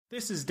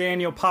This is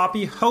Daniel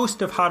Poppy,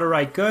 host of How to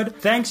Write Good.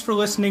 Thanks for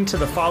listening to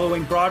the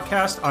following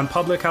broadcast on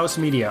Public House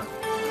Media.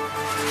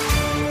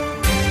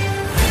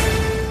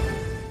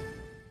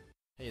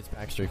 Hey, it's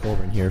Baxter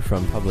Colburn here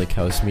from Public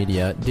House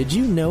Media. Did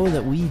you know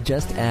that we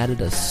just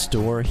added a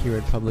store here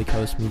at Public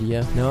House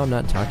Media? No, I'm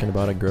not talking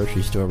about a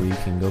grocery store where you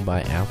can go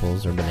buy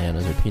apples or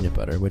bananas or peanut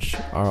butter, which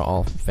are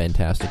all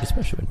fantastic,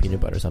 especially when peanut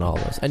butter's on all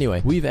of those.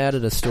 Anyway, we've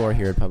added a store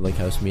here at Public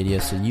House Media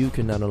so you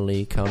can not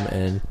only come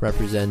and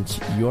represent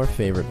your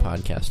favorite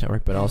podcast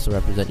network, but also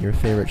represent your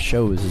favorite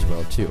shows as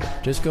well, too.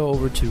 Just go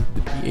over to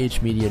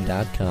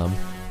thepHmedia.com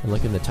and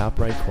look in the top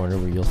right corner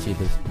where you'll see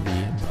the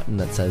button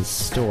that says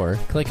Store.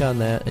 Click on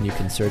that and you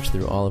can search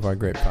through all of our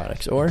great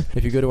products. Or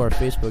if you go to our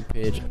Facebook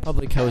page,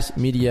 Public House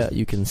Media,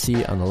 you can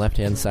see on the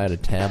left-hand side a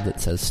tab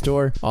that says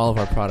Store. All of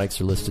our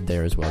products are listed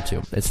there as well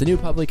too. It's the new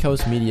Public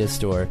House Media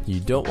Store. You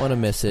don't want to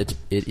miss it.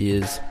 It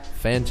is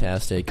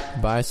fantastic.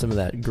 Buy some of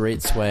that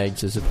great swag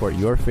to support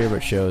your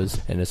favorite shows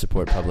and to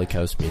support Public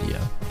House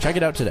Media. Check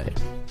it out today.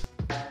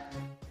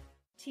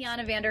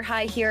 Tiana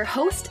Vanderhei here,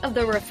 host of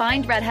the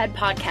Refined Redhead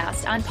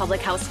podcast on Public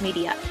House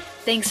Media.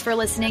 Thanks for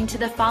listening to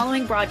the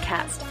following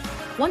broadcast.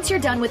 Once you're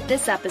done with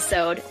this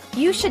episode,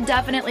 you should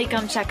definitely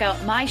come check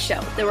out my show,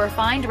 the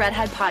Refined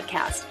Redhead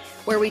podcast,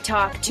 where we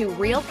talk to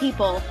real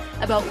people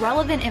about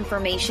relevant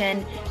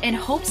information in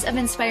hopes of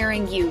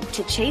inspiring you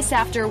to chase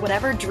after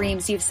whatever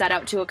dreams you've set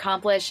out to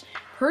accomplish,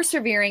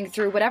 persevering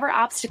through whatever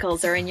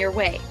obstacles are in your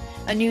way.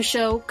 A new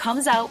show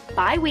comes out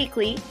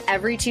bi-weekly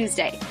every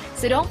Tuesday,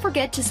 so don't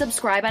forget to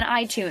subscribe on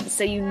iTunes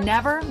so you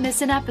never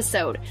miss an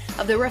episode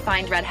of the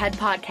Refined Redhead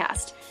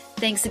podcast.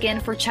 Thanks again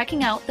for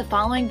checking out the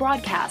following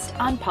broadcast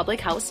on Public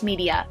House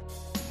Media.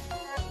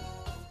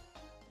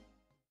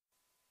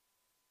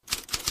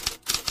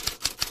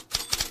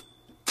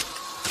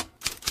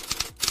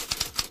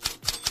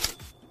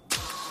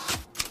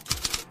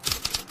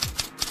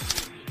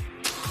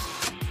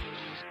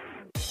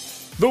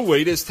 The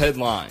latest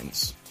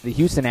headlines. The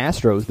Houston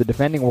Astros, the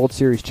defending World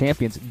Series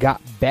champions,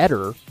 got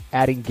better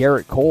adding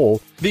Garrett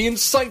Cole. The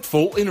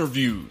insightful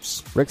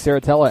interviews. Rick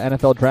Saratella,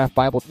 NFL Draft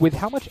Bible. With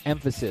how much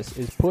emphasis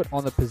is put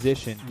on the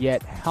position,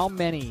 yet how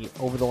many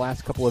over the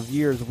last couple of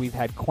years we've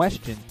had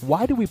questions.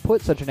 Why do we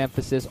put such an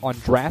emphasis on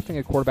drafting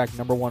a quarterback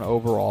number one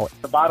overall?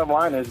 The bottom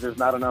line is there's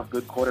not enough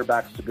good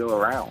quarterbacks to go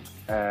around.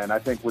 And I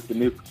think with the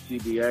new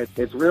CBA,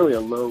 it's really a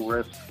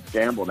low-risk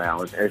gamble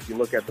now. If you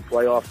look at the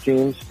playoff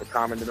teams, the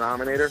common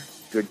denominator,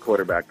 good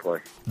quarterback play.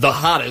 The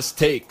hottest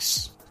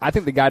takes. I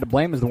think the guy to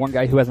blame is the one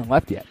guy who hasn't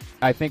left yet.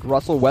 I think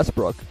Russell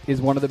Westbrook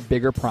is one of the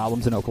bigger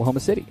problems in Oklahoma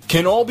City.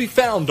 Can all be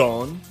found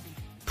on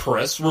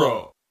Press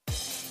Row.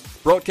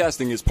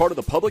 Broadcasting is part of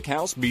the Public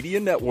House Media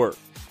Network.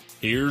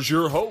 Here's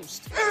your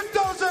host. It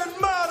doesn't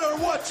matter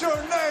what your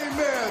name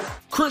is.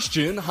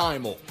 Christian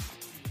Heimel.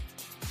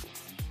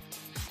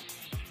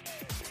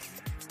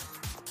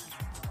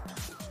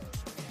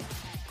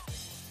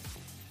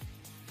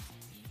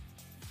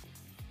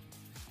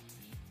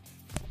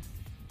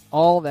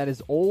 All that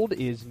is old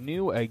is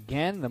new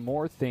again. The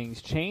more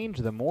things change,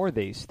 the more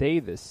they stay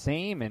the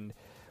same. And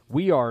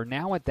we are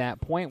now at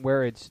that point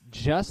where it's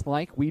just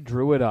like we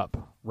drew it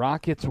up.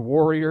 Rockets,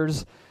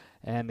 Warriors,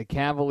 and the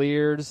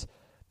Cavaliers.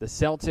 The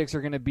Celtics are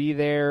going to be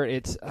there.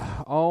 It's,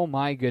 oh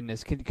my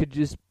goodness. Could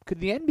the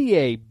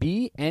NBA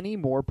be any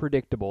more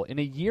predictable in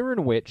a year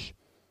in which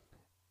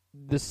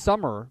the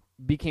summer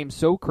became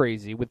so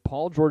crazy with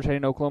Paul George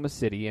heading to Oklahoma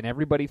City and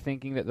everybody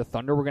thinking that the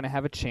Thunder were going to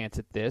have a chance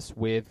at this,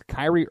 with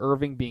Kyrie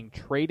Irving being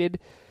traded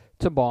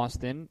to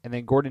Boston and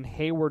then Gordon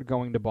Hayward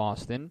going to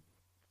Boston.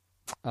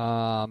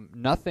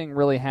 Nothing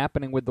really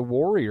happening with the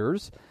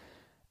Warriors.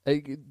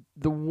 The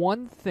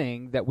one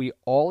thing that we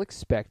all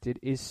expected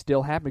is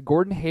still happening.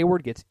 Gordon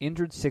Hayward gets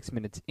injured 6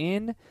 minutes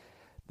in.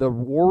 The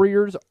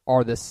Warriors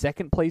are the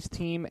second-place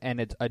team, and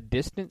it's a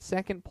distant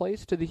second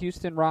place to the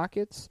Houston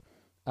Rockets.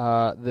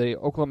 The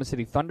Oklahoma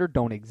City Thunder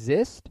don't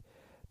exist.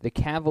 The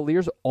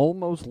Cavaliers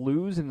almost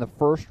lose in the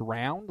first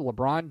round.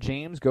 LeBron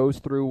James goes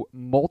through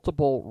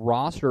multiple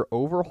roster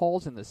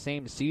overhauls in the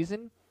same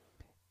season.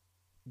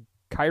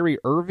 Kyrie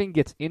Irving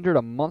gets injured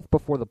a month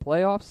before the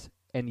playoffs,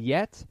 and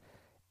yet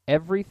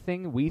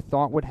everything we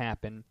thought would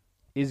happen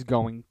is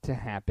going to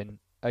happen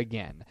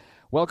again.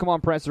 Welcome on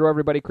Press Row,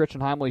 everybody.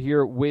 Christian Heimel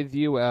here with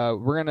you.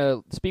 We're going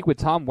to speak with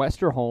Tom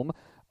Westerholm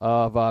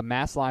of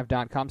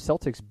MassLive.com,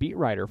 Celtics beat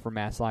writer for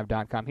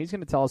MassLive.com. He's going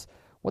to tell us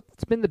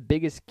what's been the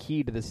biggest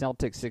key to the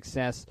Celtics'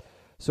 success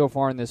so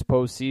far in this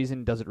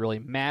postseason. Does it really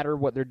matter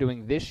what they're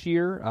doing this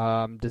year?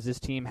 Does this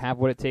team have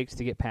what it takes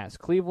to get past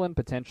Cleveland,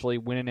 potentially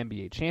win an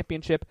NBA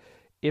championship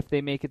if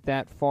they make it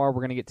that far?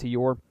 We're going to get to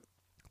your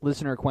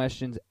listener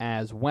questions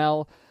as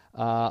well.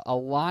 A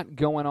lot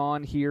going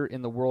on here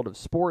in the world of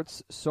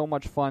sports. So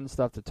much fun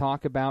stuff to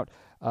talk about.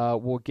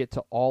 We'll get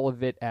to all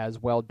of it as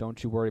well.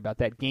 Don't you worry about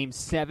that. Game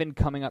 7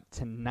 coming up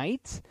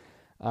tonight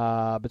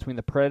between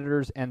the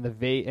Predators and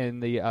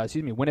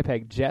the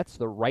Winnipeg Jets.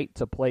 The right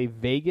to play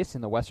Vegas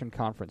in the Western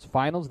Conference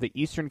Finals. The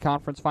Eastern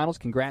Conference Finals.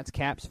 Congrats,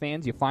 Caps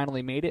fans. You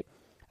finally made it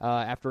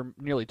after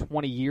nearly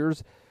 20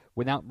 years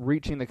without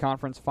reaching the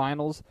conference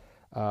finals.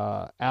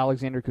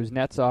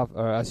 Kuznetsov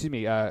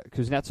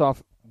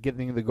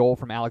getting the goal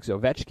from Alex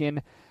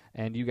Ovechkin,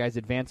 and you guys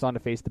advance on to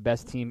face the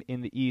best team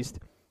in the East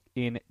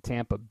in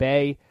Tampa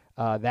Bay.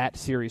 That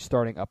series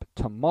starting up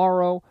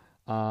tomorrow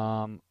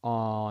on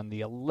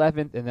the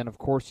 11th, and then of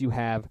course you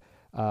have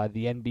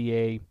the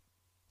NBA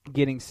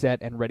getting set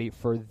and ready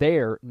for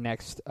their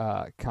next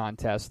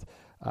contest,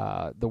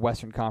 the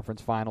Western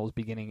Conference Finals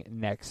beginning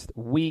next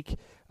week,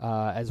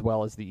 as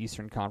well as the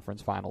Eastern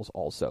Conference Finals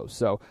also.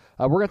 So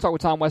we're going to talk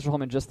with Tom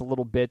Westerholm in just a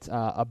little bit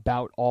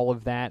about all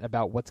of that,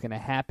 about what's going to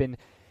happen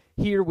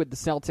here with the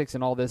Celtics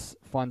and all this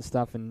fun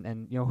stuff,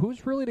 and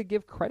who's really to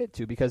give credit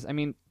to, because, I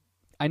mean,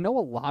 I know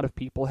a lot of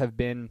people have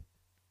been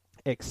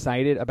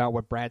excited about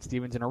what Brad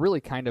Stevens, and are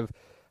really kind of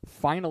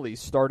finally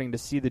starting to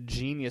see the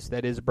genius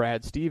that is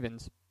Brad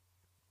Stevens.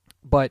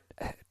 But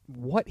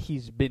what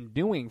he's been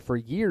doing for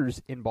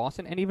years in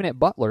Boston and even at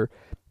Butler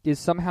is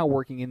somehow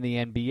working in the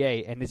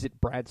NBA. And is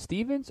it Brad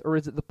Stevens, or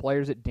is it the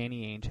players that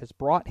Danny Ainge has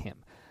brought him?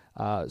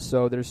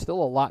 So there's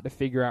still a lot to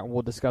figure out, and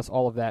we'll discuss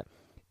all of that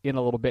in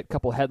a little bit.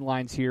 Couple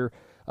headlines here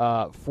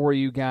for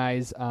you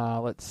guys.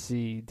 Let's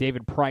see.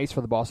 David Price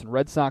for the Boston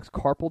Red Sox,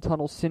 carpal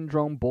tunnel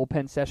syndrome,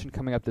 bullpen session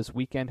coming up this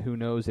weekend. Who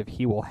knows if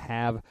he will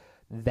have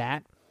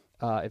that,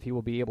 if he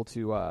will be able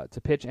to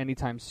pitch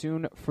anytime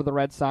soon for the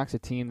Red Sox, a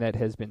team that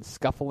has been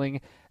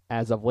scuffling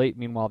as of late.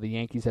 Meanwhile, the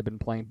Yankees have been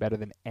playing better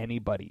than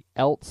anybody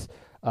else.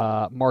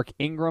 Mark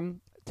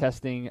Ingram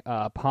testing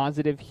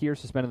positive here,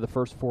 suspended the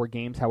first 4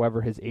 games.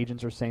 However, his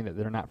agents are saying that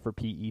they're not for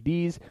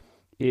PEDs.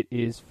 It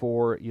is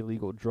for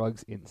illegal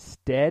drugs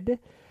instead.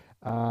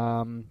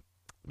 Johnny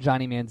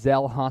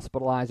Manziel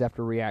hospitalized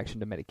after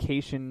reaction to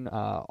medication.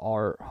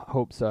 Our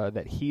hopes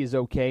that he is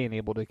okay and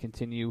able to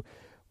continue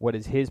what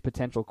is his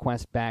potential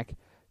quest back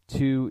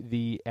to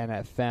the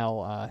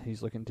NFL.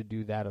 He's looking to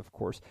do that, of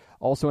course.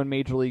 Also in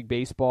Major League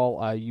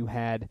Baseball, you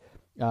had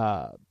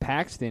James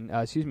Paxton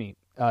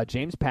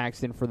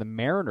for the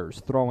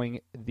Mariners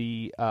throwing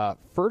the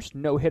first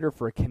no-hitter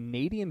for a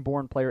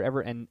Canadian-born player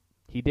ever, and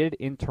he did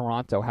it in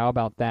Toronto. How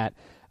about that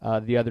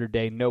the other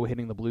day,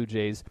 no-hitting the Blue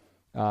Jays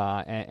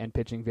and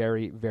pitching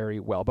very, very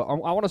well. But I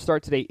want to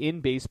start today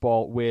in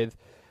baseball with,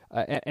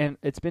 and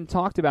it's been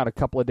talked about a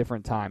couple of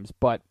different times,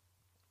 but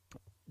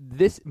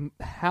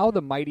how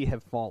the mighty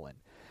have fallen.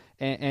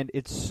 And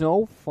it's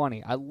so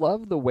funny. I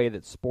love the way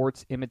that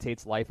sports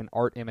imitates life and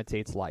art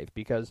imitates life,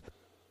 because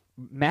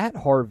Matt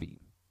Harvey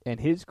and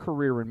his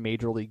career in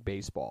Major League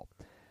Baseball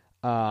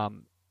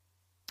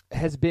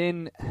has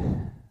been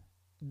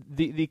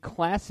the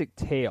classic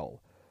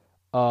tale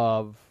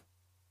of,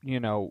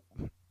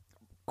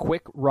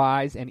 quick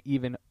rise and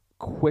even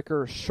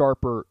quicker,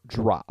 sharper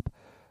drop.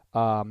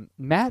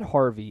 Matt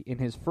Harvey, in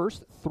his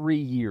first 3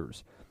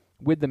 years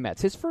with the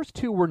Mets, his first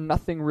 2 were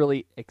nothing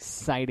really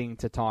exciting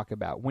to talk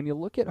about. When you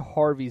look at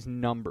Harvey's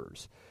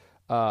numbers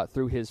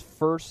through his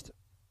first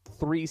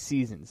 3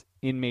 seasons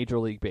in Major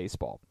League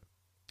Baseball,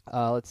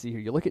 let's see here.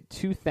 You look at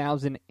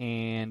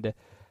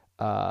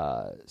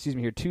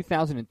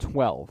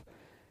 2012.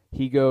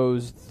 He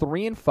goes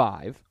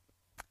 3-5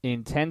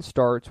 in 10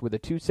 starts with a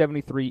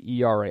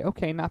 2.73 ERA.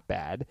 Okay, not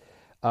bad.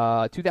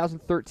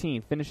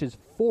 2013 finishes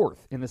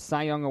 4th in the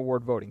Cy Young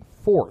Award voting.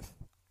 4th.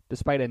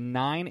 Despite a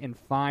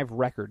 9-5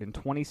 record in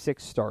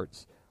 26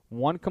 starts,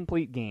 1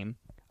 complete game,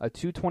 a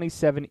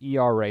 2.27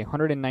 ERA,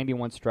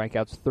 191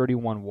 strikeouts,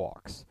 31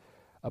 walks.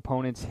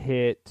 Opponents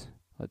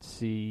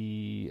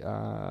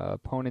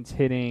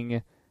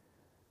hitting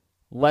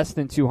less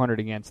than 200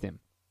 against him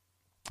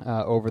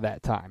over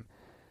that time.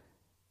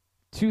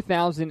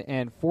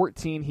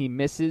 2014 he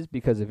misses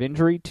because of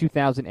injury.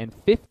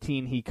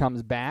 2015 he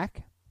comes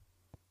back,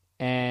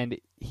 and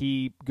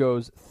he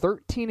goes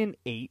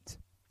 13-8.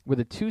 with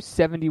a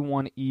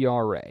 2.71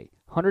 ERA,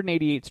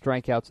 188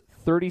 strikeouts,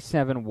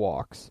 37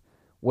 walks,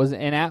 was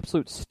an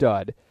absolute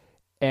stud,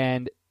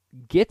 and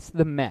gets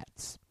the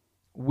Mets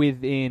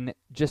within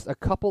just a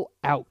couple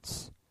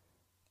outs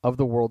of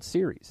the World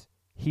Series.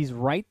 He's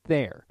right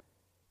there,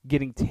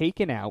 getting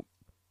taken out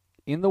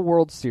in the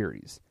World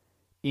Series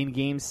in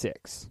Game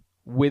 6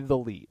 with the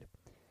lead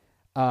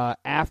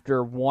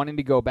after wanting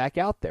to go back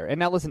out there. And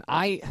now listen,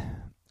 I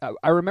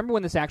remember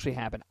when this actually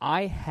happened.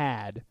 I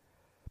had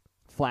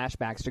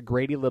flashbacks to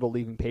Grady Little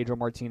leaving Pedro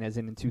Martinez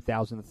in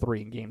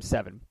 2003 in Game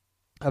 7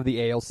 of the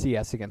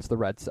ALCS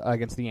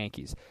against the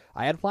Yankees.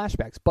 I had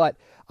flashbacks, but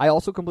I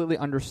also completely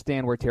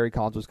understand where Terry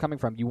Collins was coming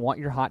from. You want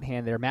your hot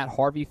hand there. Matt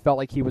Harvey felt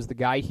like he was the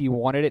guy. He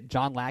wanted it.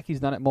 John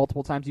Lackey's done it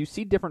multiple times. You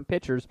see different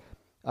pitchers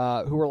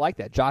who are like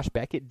that. Josh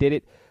Beckett did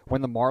it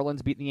when the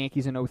Marlins beat the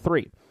Yankees in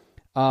 2003.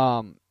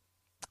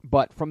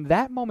 But from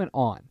that moment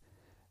on,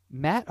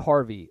 Matt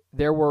Harvey,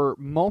 there were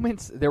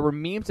memes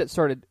that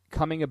started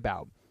coming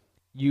about.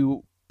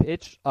 You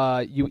pitch,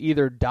 you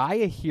either die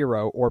a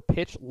hero or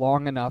pitch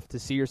long enough to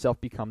see yourself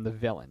become the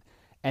villain.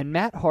 And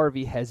Matt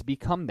Harvey has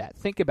become that.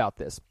 Think about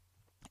this.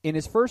 In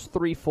his first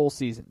 3 full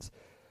seasons,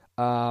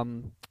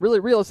 really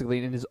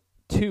realistically, in his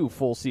 2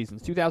 full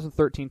seasons,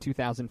 2013,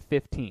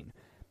 2015,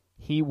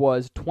 he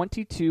was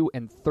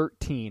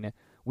 22-13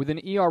 with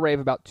an ERA of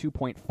about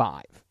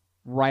 2.5,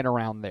 right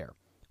around there.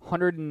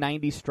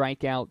 190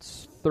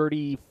 strikeouts,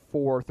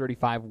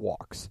 35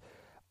 walks.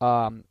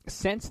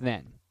 Since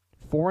then,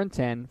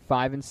 4-10,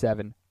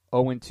 5-7,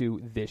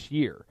 0-2 this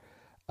year.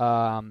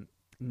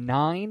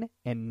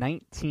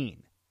 9-19,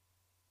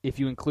 if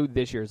you include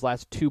this year's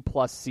last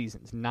 2+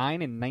 seasons.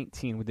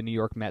 9-19 with the New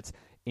York Mets,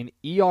 an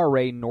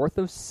ERA north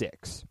of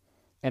 6.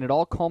 And it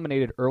all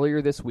culminated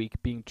earlier this week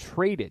being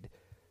traded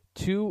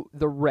to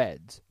the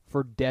Reds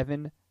for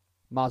Devin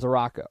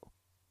Mazzaraco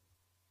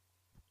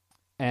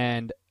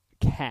and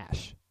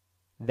cash.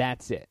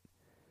 That's it.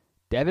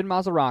 Devin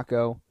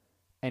Mazzaraco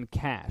and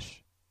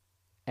cash.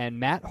 And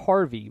Matt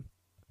Harvey,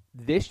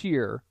 this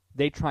year,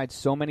 they tried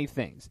so many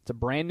things. It's a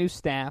brand new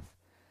staff,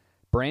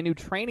 brand new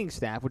training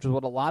staff, which is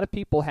what a lot of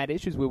people had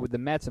issues with the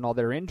Mets and all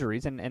their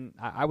injuries, and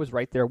I was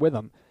right there with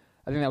them.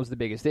 I think that was the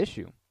biggest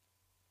issue.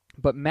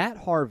 But Matt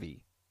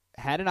Harvey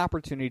had an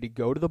opportunity to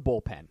go to the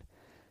bullpen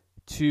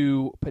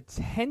to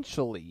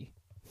potentially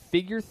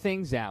figure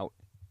things out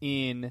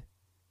in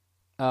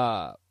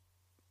the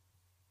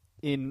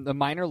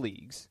minor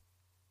leagues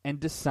and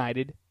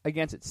decided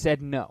against it,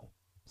 said no,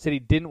 said he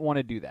didn't want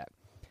to do that.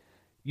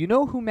 You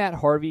know who Matt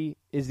Harvey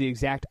is the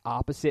exact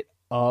opposite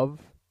of?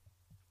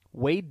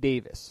 Wade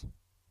Davis.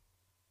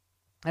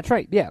 That's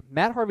right, yeah.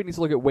 Matt Harvey needs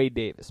to look at Wade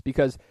Davis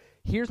because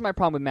here's my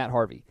problem with Matt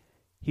Harvey.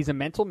 He's a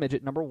mental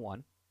midget, number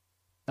one.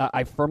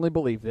 I firmly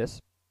believe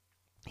this.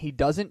 He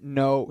doesn't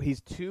know.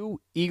 He's too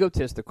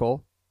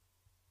egotistical.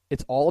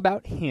 It's all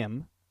about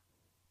him,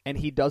 and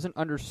he doesn't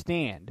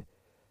understand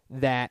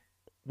that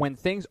when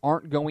things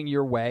aren't going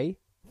your way,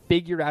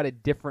 figure out a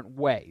different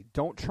way.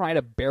 Don't try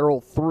to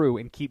barrel through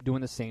and keep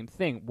doing the same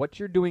thing. What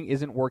you're doing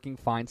isn't working.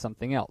 Find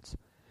something else.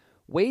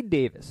 Wade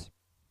Davis,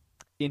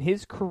 in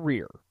his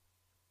career,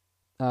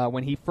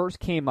 when he first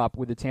came up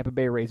with the Tampa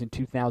Bay Rays in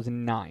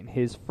 2009,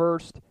 his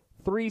first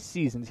 3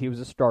 seasons he was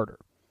a starter.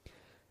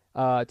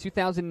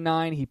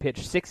 2009, he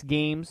pitched 6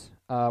 games,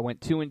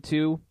 went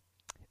 2-2.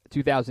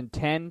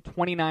 2010,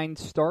 29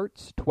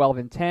 starts,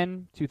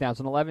 12-10.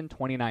 2011,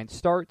 29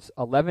 starts,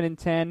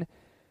 11-10.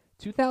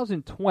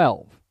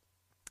 2012,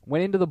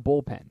 went into the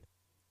bullpen,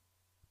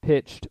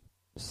 pitched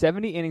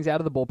 70 innings out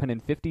of the bullpen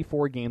in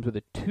 54 games with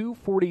a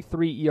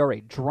 2.43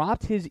 ERA.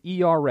 Dropped his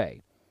ERA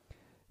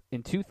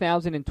in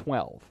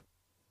 2012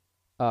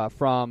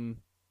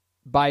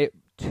 by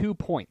 2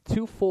 points,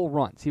 2 full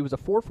runs. He was a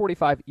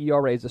 4.45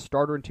 ERA as a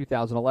starter in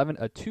 2011,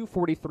 a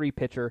 2.43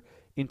 pitcher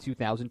in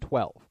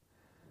 2012.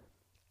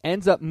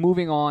 Ends up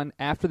moving on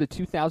after the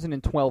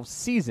 2012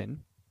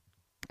 season.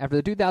 After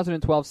the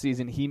 2012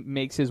 season, he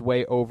makes his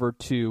way over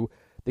to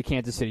the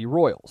Kansas City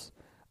Royals.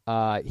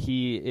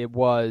 It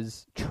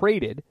was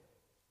traded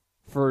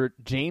for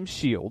James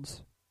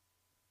Shields.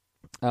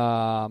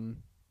 Traded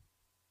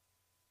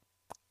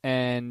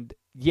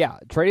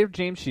for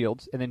James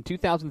Shields. And then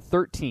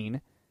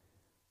 2013,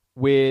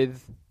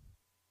 with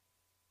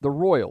the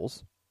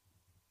Royals,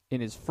 in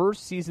his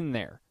first season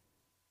there,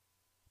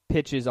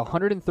 pitches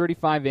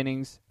 135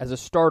 innings as a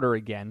starter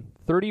again,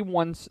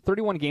 31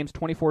 games,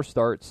 24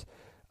 starts,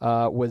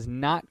 was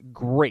not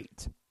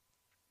great.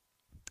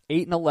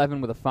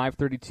 8-11 with a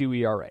 5.32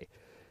 ERA.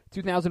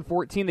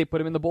 2014, they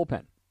put him in the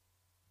bullpen.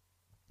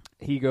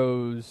 He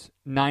goes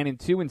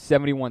 9-2 in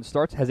 71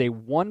 starts, has a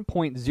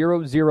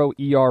 1.00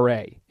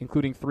 ERA,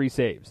 including 3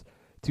 saves.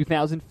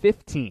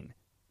 2015,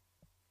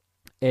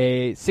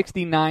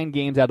 69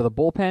 games out of the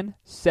bullpen,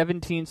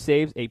 17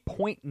 saves, a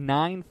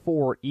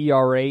 .94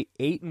 ERA,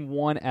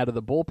 8-1 out of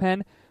the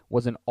bullpen,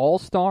 was an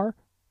all-star,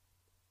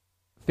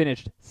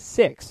 finished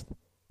 6th,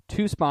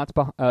 2 spots,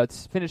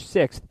 finished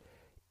 6th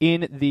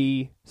in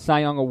the Cy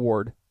Young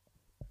Award,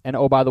 and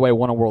oh, by the way,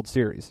 won a World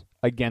Series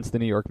against the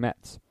New York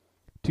Mets.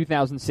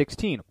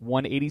 2016,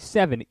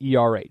 1.87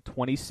 ERA,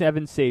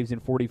 27 saves in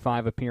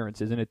 45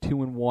 appearances, and a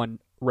 2-1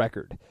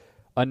 record.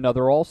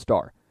 Another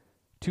all-star.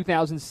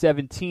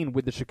 2017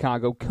 with the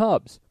Chicago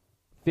Cubs,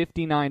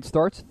 59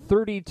 starts,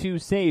 32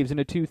 saves, and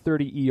a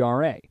 2.30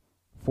 ERA,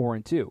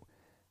 4-2.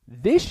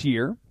 This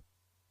year,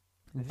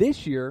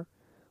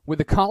 with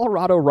the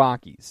Colorado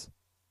Rockies,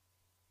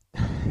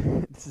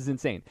 this is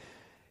insane.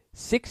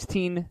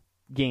 16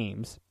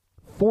 games,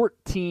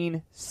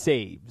 14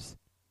 saves,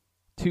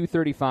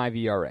 2.35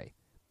 ERA.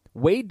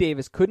 Wade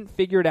Davis couldn't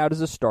figure it out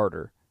as a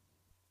starter,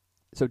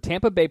 so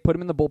Tampa Bay put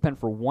him in the bullpen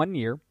for 1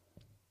 year.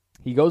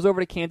 He goes over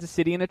to Kansas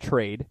City in a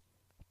trade.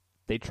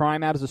 They try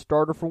him out as a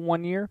starter for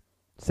 1 year,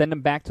 send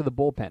him back to the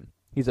bullpen.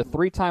 He's a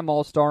 3-time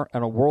All-Star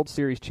and a World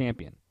Series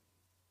champion.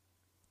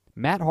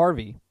 Matt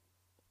Harvey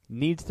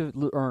needs to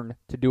learn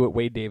to do what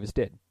Wade Davis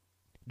did.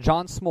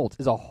 John Smoltz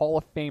is a Hall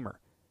of Famer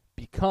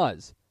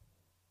because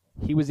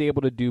he was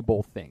able to do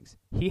both things.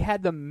 He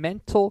had the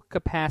mental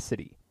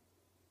capacity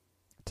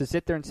to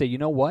sit there and say, you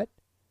know what?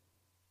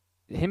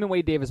 Him and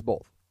Wade Davis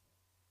both.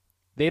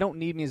 They don't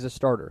need me as a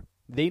starter.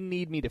 They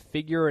need me to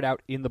figure it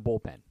out in the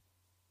bullpen.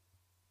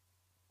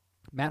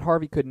 Matt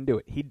Harvey couldn't do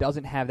it. He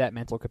doesn't have that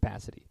mental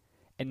capacity.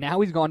 And now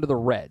he's gone to the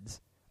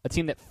Reds, a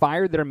team that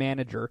fired their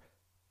manager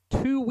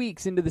 2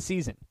 weeks into the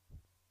season.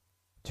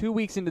 2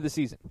 weeks into the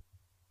season.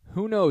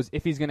 Who knows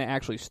if he's going to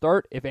actually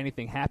start, if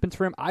anything happens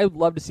for him. I would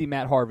love to see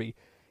Matt Harvey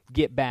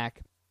get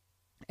back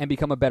and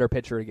become a better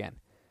pitcher again.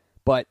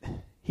 But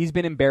he's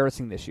been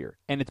embarrassing this year,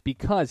 and it's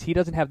because he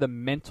doesn't have the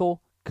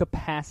mental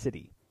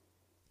capacity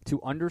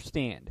to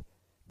understand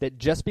that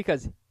just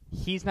because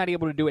he's not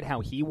able to do it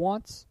how he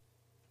wants,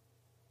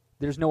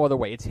 there's no other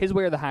way. It's his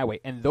way or the highway,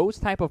 and those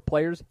type of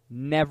players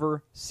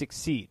never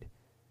succeed.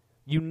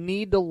 You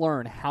need to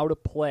learn how to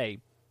play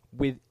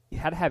with,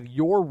 how to have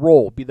your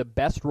role be the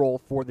best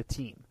role for the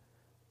team.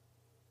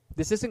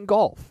 This isn't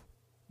golf,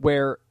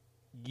 where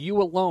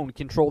you alone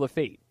control the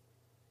fate.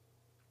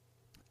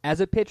 As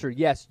a pitcher,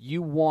 yes,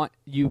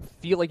 you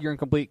feel like you're in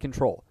complete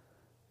control.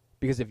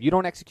 Because if you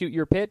don't execute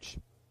your pitch,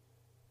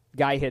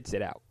 guy hits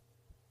it out.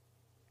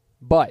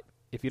 But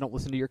if you don't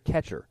listen to your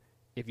catcher,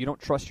 if you don't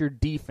trust your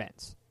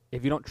defense,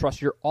 if you don't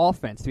trust your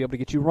offense to be able to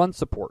get you run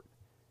support,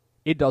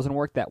 it doesn't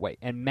work that way.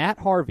 And Matt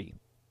Harvey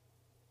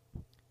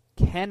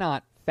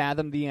cannot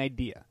fathom the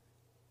idea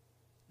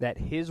that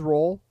his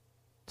role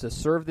to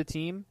serve the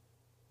team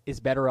is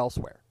better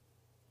elsewhere.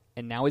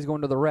 And now he's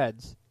going to the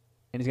Reds,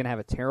 and he's going to have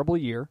a terrible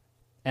year.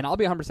 And I'll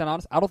be 100%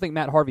 honest, I don't think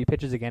Matt Harvey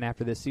pitches again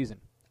after this season.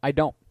 I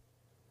don't.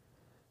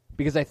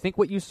 Because I think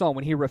what you saw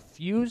when he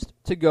refused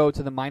to go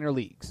to the minor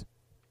leagues,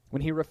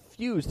 when he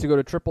refused to go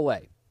to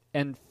AAA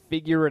and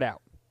figure it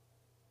out,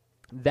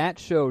 that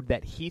showed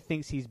that he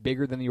thinks he's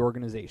bigger than the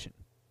organization.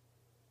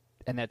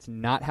 And that's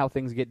not how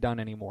things get done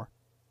anymore.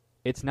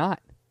 It's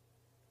not.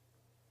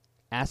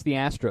 Ask the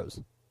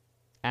Astros.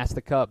 Ask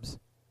the Cubs.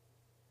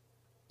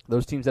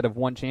 Those teams that have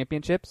won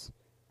championships,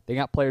 they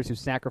got players who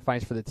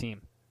sacrifice for the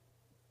team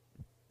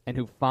and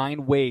who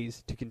find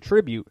ways to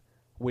contribute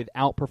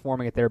without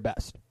performing at their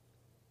best.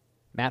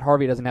 Matt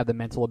Harvey doesn't have the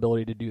mental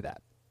ability to do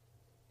that.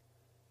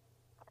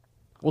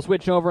 We'll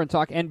switch over and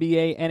talk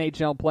NBA,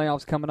 NHL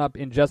playoffs coming up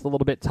in just a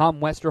little bit. Tom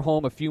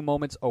Westerholm a few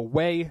moments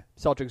away,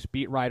 Celtics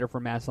beat writer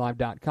for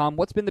MassLive.com.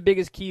 What's been the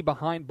biggest key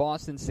behind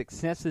Boston's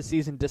success this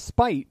season,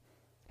 despite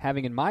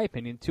having, in my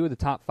opinion, two of the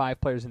top 5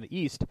 players in the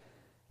East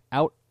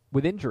out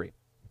with injury?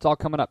 It's all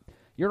coming up.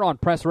 You're on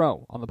Press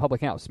Row on the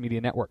Public House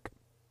Media Network.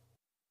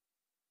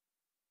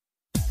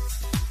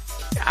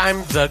 I'm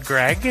the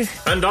Greg.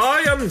 And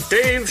I am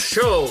Dave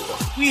Show.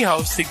 We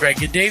host the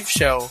Greg and Dave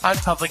Show on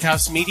Public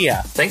House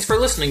Media. Thanks for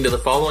listening to the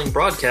following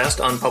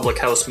broadcast on Public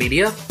House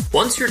Media.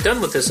 Once you're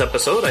done with this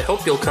episode, I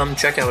hope you'll come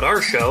check out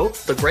our show,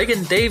 The Greg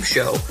and Dave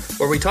Show,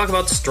 where we talk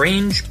about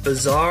strange,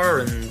 bizarre,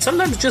 and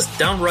sometimes just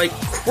downright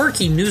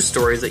quirky news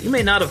stories that you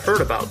may not have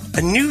heard about.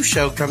 A new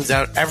show comes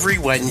out every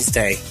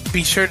Wednesday.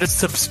 Be sure to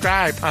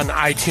subscribe on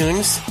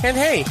iTunes. And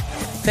hey,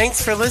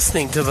 thanks for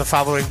listening to the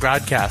following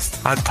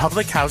broadcast on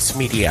Public House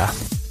Media.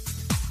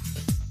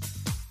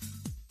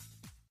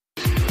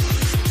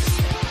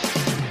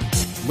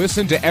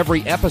 Listen to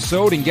every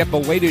episode and get the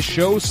latest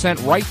shows sent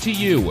right to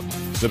you.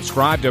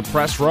 Subscribe to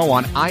Press Row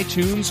on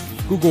iTunes,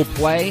 Google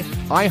Play,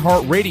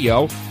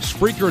 iHeartRadio,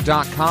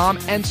 Spreaker.com,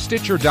 and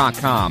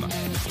Stitcher.com.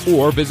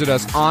 Or visit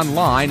us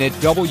online at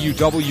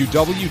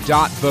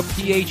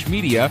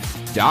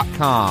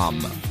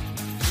www.thephmedia.com.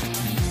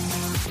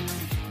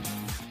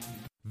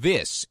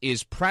 This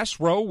is Press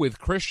Row with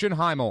Christian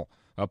Heimel,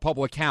 a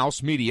Public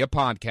House Media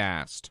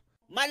podcast.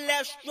 My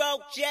left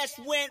stroke just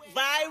went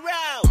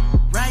viral.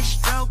 Right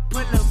stroke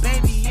put a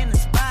baby in a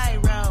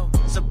spiral.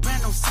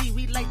 Soprano C,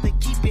 we like to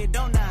keep it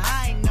on the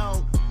high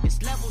note.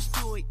 It's levels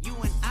to it, you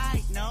and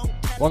I know.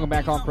 Welcome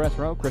back on Press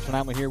Row. Christian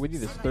Heimel here with you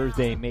this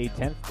Thursday, May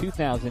 10th,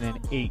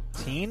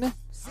 2018.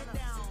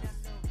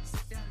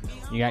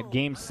 You got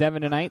Game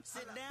 7 tonight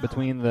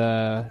between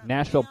the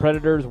Nashville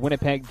Predators,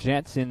 Winnipeg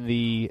Jets in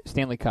the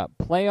Stanley Cup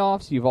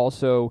playoffs. You've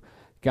also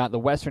got the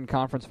Western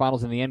Conference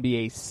Finals in the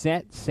NBA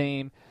set.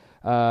 The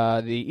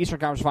Eastern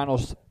Conference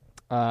Finals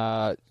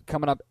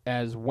coming up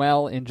as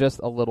well in just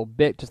a little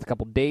bit, just a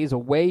couple days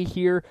away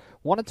here.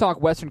 Want to talk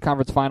Western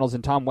Conference Finals,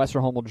 and Tom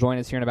Westerholm will join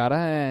us here in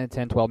about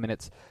 10, 12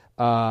 minutes.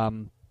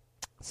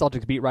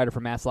 Celtics beat writer for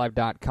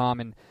MassLive.com,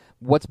 and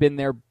what's been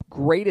their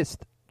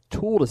greatest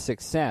tool to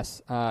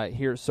success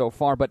here so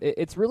far. But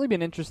it's really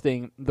been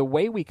interesting the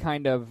way we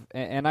kind of,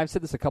 and I've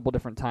said this a couple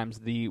different times,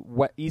 the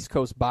East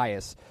Coast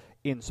bias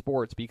in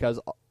sports, because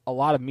a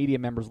lot of media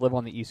members live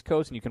on the East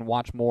Coast, and you can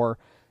watch more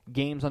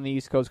games on the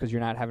East Coast because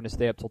you're not having to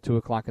stay up till 2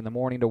 o'clock in the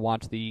morning to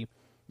watch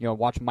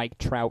watch Mike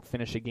Trout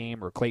finish a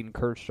game, or Clayton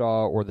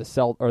Kershaw, or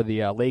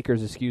the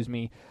Lakers,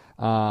 the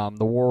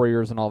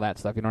Warriors, and all that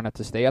stuff. You don't have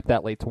to stay up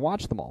that late to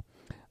watch them all.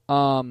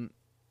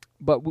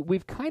 But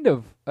we've kind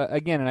of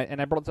again, and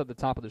I brought this up at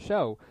the top of the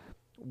show.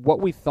 What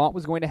we thought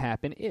was going to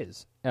happen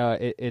is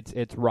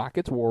it's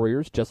Rockets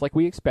Warriors, just like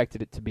we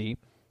expected it to be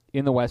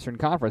in the Western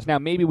Conference. Now,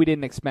 maybe we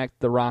didn't expect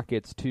the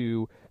Rockets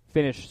to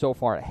finish so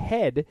far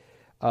ahead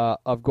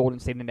of Golden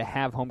State and to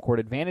have home court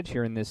advantage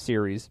here in this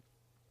series,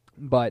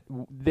 but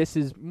this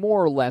is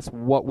more or less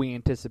what we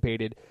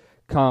anticipated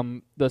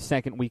come the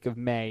second week of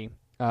May,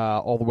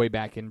 all the way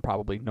back in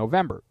probably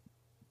November.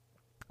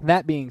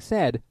 That being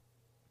said,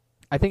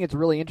 I think it's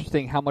really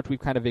interesting how much we've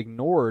kind of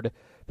ignored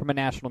from a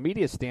national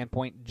media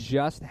standpoint,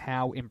 just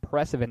how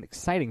impressive and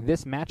exciting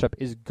this matchup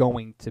is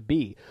going to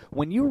be.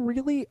 When you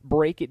really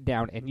break it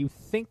down and you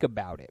think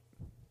about it,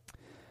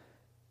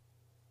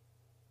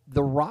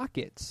 the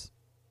Rockets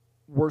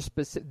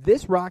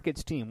this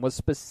Rockets team was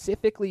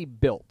specifically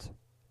built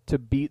to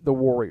beat the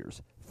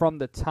Warriors from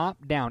the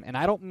top down. And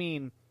I don't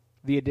mean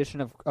the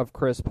addition of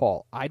Chris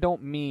Paul. I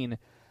don't mean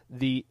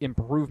the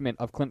improvement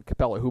of Clint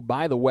Capella, who,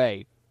 by the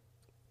way,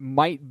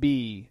 might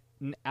be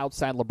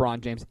outside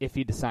LeBron James if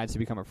he decides to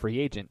become a free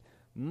agent,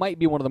 might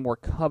be one of the more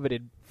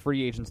coveted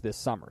free agents this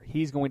summer.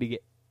 He's going to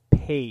get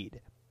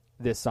paid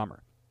this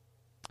summer.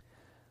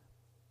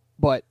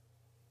 But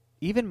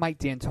even Mike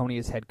D'Antoni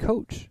as head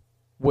coach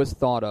was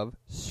thought of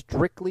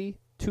strictly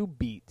to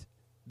beat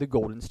the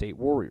Golden State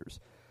Warriors.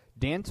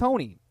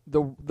 D'Antoni,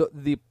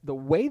 the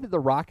way that the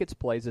Rockets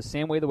play is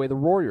the way the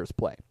Warriors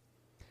play.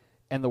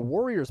 And the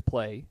Warriors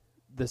play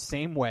the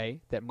same way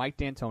that Mike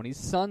D'Antoni's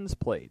Suns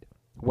played.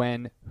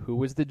 Who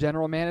was the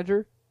general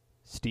manager?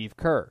 Steve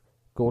Kerr,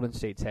 Golden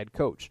State's head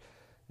coach.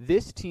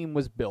 This team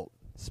was built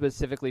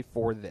specifically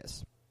for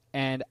this.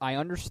 And I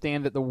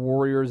understand that the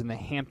Warriors and the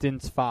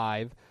Hamptons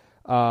Five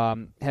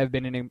have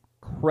been an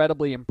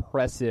incredibly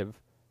impressive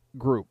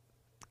group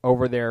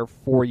over their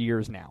 4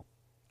 years now.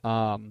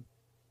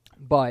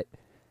 But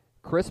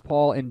Chris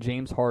Paul and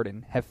James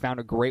Harden have found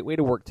a great way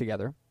to work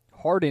together.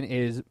 Harden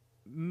is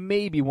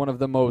maybe one of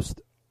the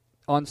most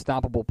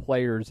unstoppable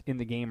players in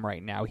the game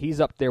right now.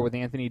 He's up there with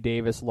Anthony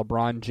Davis,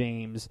 LeBron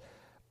James,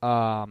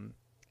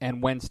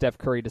 and when Steph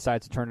Curry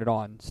decides to turn it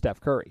on, Steph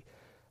Curry.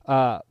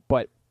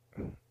 But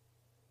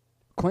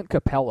Clint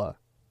Capella,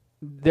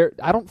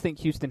 I don't think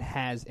Houston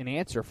has an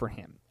answer for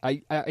him.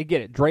 I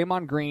get it.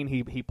 Draymond Green,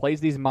 he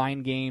plays these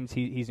mind games.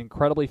 He's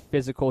incredibly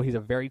physical. He's a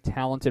very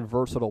talented,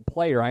 versatile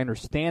player. I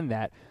understand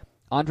that.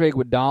 Andre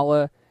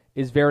Iguodala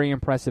is very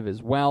impressive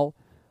as well.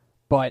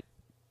 But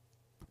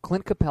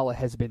Clint Capella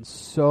has been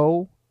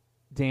so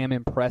damn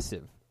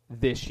impressive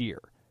this year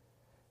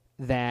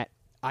that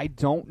I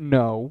don't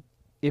know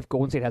if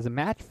Golden State has a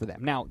match for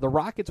them. Now, the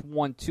Rockets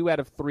won 2 out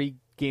of 3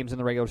 games in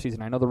the regular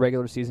season. I know the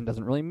regular season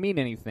doesn't really mean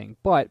anything,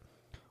 but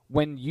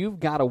when you've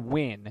got to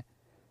win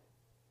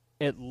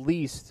at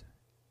least,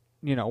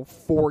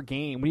 4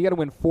 games, when you got to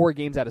win 4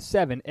 games out of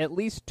 7, at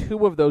least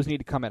 2 of those need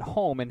to come at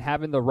home, and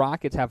having the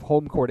Rockets have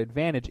home court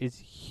advantage is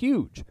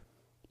huge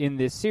in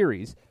this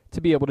series to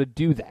be able to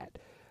do that.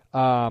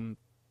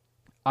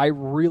 I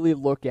really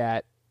look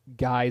at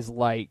guys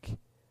like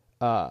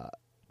Trevor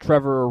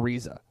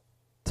Ariza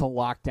to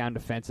lock down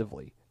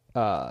defensively.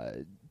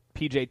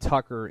 PJ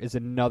Tucker is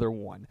another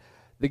one.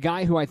 The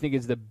guy who I think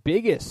is the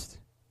biggest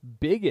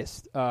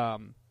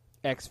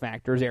X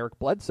factor is Eric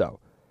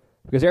Bledsoe,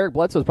 because Eric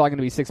Bledsoe is probably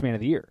going to be 6th man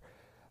of the year,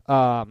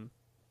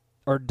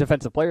 or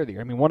defensive player of the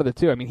year. I mean, one of the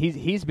two. I mean,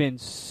 he's been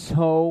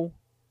so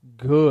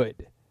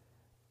good.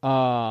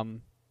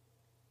 Eric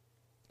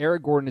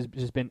Gordon has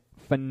just been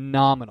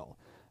phenomenal.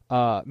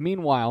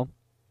 Meanwhile,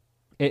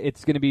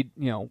 it's going to be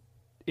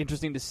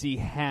interesting to see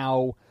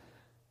how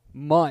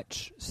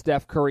much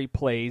Steph Curry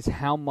plays,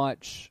 how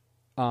much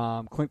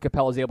Clint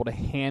Capella is able to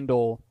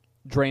handle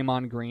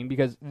Draymond Green,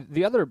 because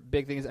the other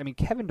big thing is,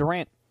 Kevin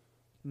Durant,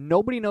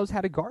 nobody knows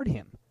how to guard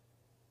him.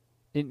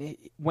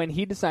 When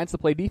he decides to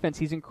play defense,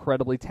 he's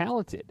incredibly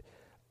talented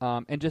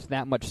and just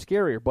that much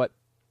scarier. But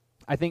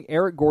I think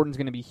Eric Gordon's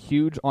going to be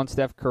huge on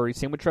Steph Curry.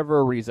 Same with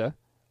Trevor Ariza,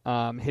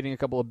 hitting a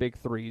couple of big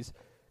threes.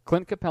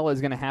 Clint Capella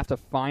is going to have to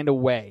find a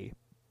way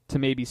to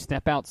maybe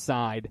step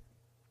outside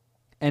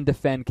and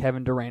defend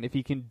Kevin Durant. If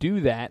he can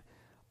do that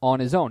on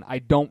his own, I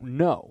don't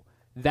know.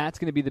 That's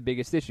going to be the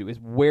biggest issue, is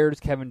where's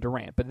Kevin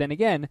Durant? But then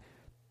again,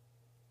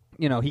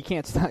 he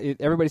can't stop.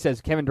 Everybody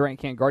says Kevin Durant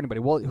can't guard anybody.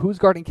 Well, who's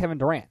guarding Kevin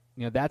Durant?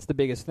 That's the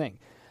biggest thing.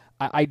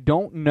 I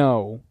don't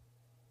know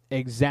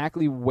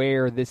exactly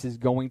where this is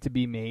going to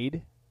be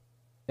made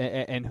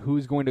and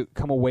who's going to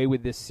come away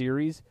with this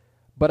series,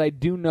 but I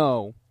do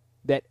know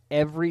that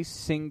every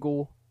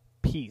single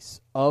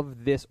piece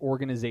of this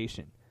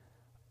organization,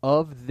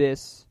 of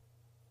this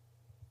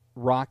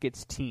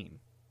Rockets team,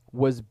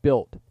 was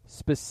built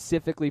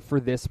specifically for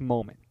this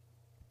moment,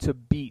 to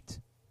beat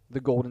the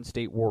Golden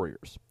State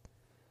Warriors.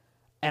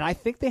 And I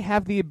think they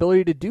have the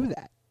ability to do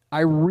that.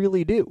 I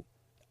really do.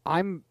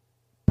 I'm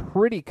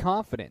pretty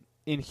confident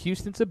in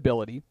Houston's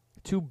ability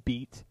to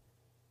beat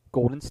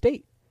Golden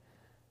State.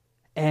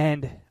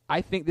 And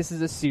I think this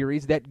is a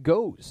series that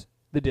goes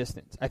the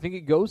distance. I think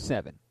it goes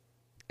 7.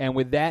 And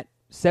with that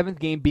 7th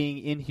game being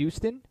in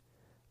Houston,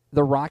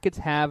 the Rockets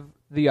have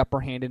the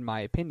upper hand, in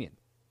my opinion.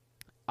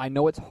 I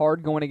know it's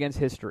hard going against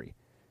history.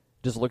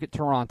 Just look at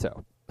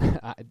Toronto.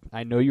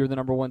 I know you're the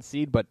number 1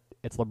 seed, but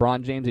it's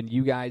LeBron James, and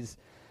you guys,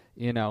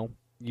 your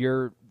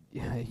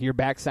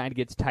backside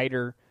gets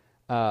tighter,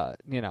 than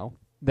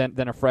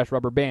a fresh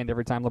rubber band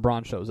every time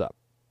LeBron shows up.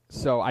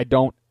 So I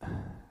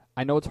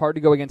know it's hard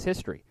to go against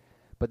history,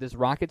 but this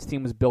Rockets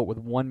team was built with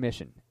one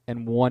mission,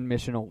 and one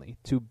mission only,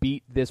 to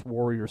beat this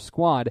Warriors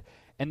squad,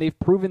 and they've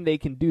proven they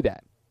can do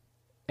that.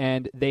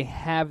 And they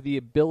have the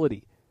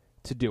ability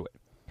to do it.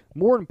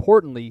 More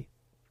importantly,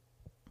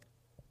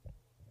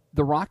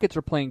 the Rockets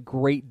are playing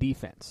great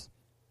defense.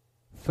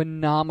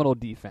 Phenomenal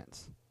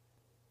defense.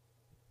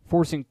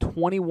 Forcing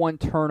 21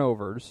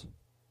 turnovers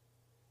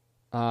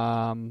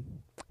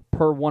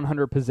per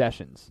 100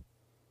 possessions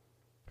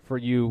for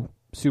you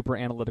super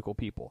analytical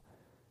people.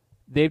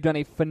 They've done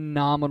a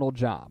phenomenal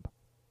job.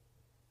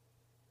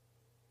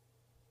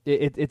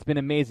 It's been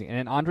amazing.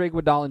 And Andre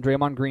Iguodala and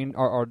Draymond Green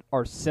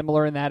are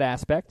similar in that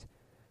aspect.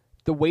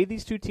 The way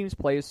these two teams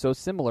play is so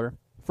similar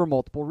for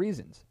multiple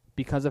reasons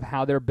because of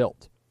how they're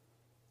built.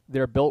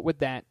 They're built with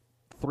that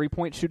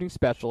three-point shooting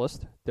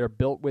specialist. They're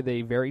built with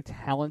a very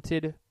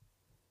talented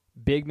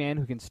big man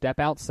who can step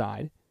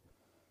outside.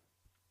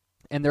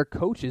 And their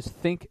coaches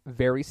think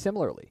very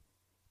similarly.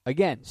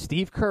 Again,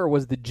 Steve Kerr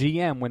was the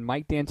GM when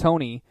Mike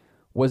D'Antoni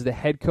was the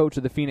head coach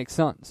of the Phoenix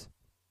Suns.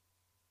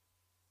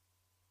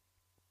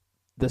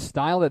 The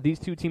style that these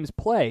two teams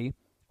play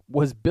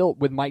was built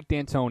with Mike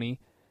D'Antoni,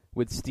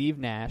 with Steve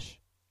Nash,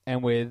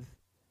 and with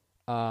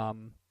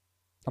Amari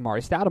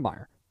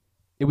Stoudemire.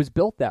 It was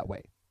built that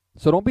way.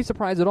 So don't be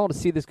surprised at all to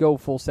see this go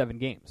full 7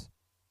 games.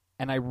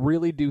 And I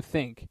really do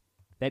think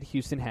that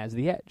Houston has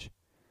the edge.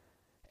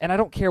 And I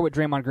don't care what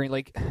Draymond Green...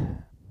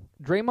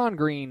 Draymond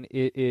Green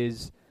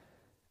is...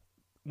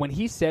 When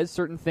he says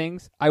certain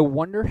things, I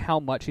wonder how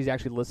much he's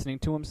actually listening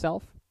to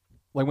himself.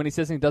 Like when he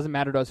says it doesn't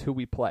matter to us who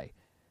we play.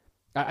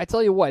 I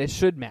tell you what, it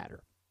should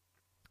matter.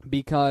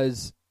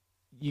 Because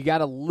you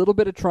got a little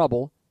bit of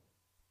trouble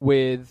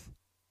with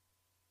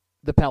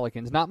the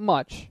Pelicans. Not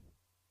much.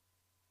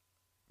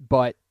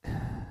 But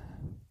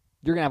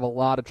you're going to have a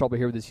lot of trouble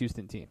here with this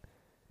Houston team.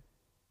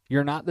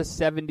 You're not the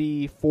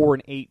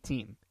 74-8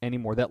 team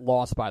anymore. That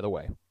lost, by the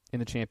way, in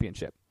the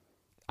championship.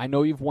 I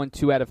know you've won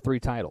 2 out of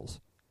 3 titles.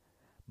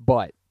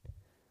 But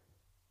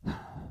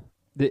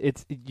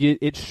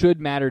it should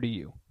matter to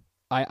you.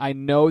 I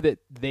know that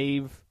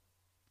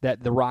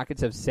the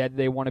Rockets have said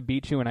they want to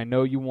beat you, and I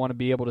know you want to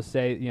be able to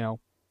say,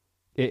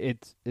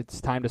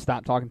 it's time to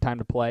stop talking, time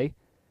to play.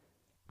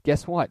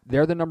 Guess what?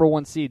 They're the number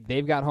 1 seed.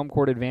 They've got home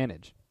court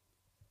advantage.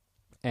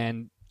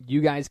 And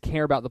you guys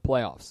care about the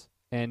playoffs.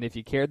 And if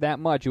you cared that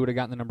much, you would have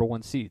gotten the number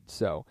 1 seed.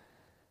 So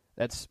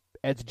that's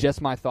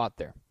just my thought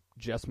there.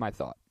 Just my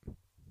thought.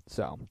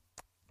 So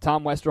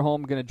Tom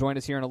Westerholm going to join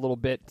us here in a little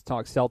bit to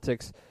talk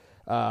Celtics.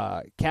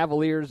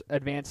 Cavaliers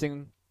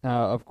advancing,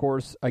 of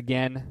course,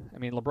 again. I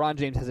mean, LeBron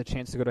James has a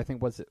chance to go to, I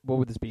think, what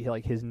would this be,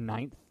 like his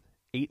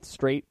 8th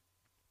straight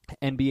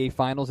NBA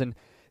Finals. And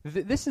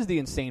this is the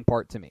insane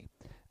part to me.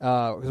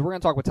 Because we're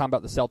going to talk with Tom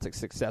about the Celtics'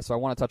 success, so I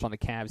want to touch on the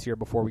Cavs here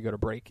before we go to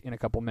break in a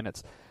couple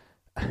minutes.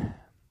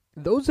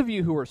 Those of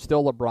you who are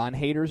still LeBron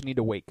haters need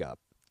to wake up.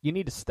 You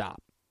need to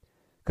stop.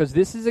 Because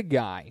this is a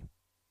guy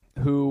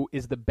who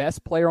is the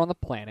best player on the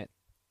planet,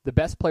 the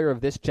best player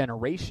of this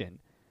generation,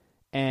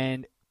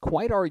 and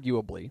quite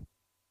arguably,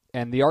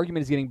 and the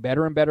argument is getting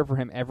better and better for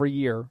him every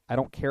year, I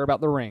don't care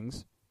about the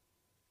rings,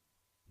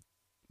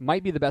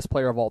 might be the best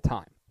player of all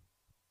time.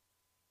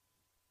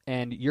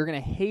 And you're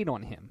going to hate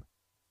on him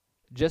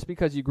just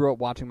because you grew up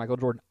watching Michael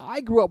Jordan.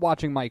 I grew up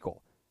watching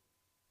Michael.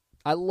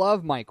 I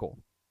love Michael.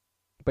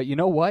 But you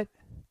know what?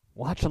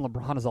 Watching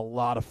LeBron is a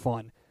lot of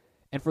fun.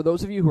 And for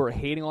those of you who are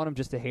hating on him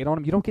just to hate on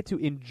him, you don't get to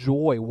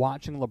enjoy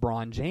watching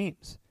LeBron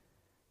James.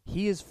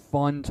 He is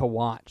fun to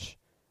watch.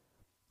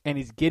 And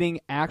he's getting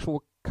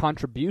actual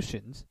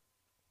contributions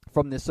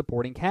from this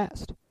supporting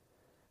cast.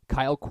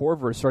 Kyle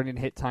Korver is starting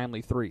to hit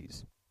timely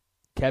threes.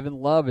 Kevin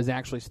Love is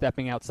actually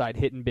stepping outside,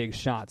 hitting big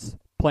shots,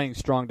 playing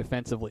strong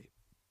defensively.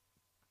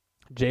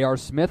 J.R.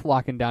 Smith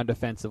locking down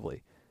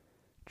defensively.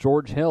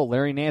 George Hill,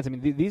 Larry Nance. I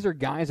mean, these are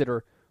guys that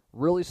are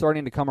really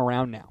starting to come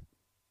around now.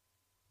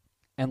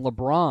 And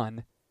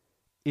LeBron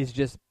is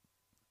just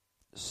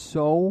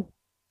so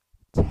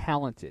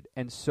talented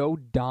and so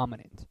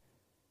dominant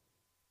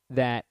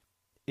that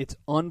it's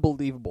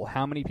unbelievable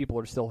how many people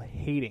are still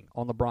hating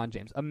on LeBron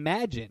James.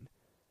 Imagine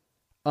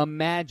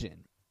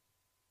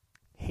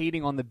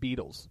hating on the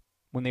Beatles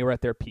when they were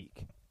at their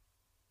peak.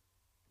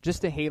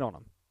 Just to hate on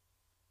them.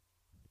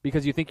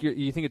 Because you think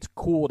it's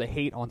cool to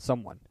hate on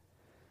someone.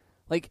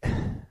 Like,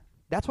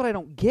 that's what I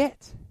don't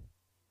get.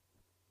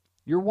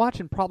 You're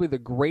watching probably the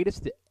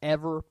greatest to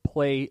ever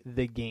play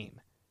the game.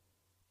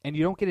 And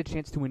you don't get a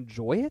chance to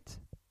enjoy it?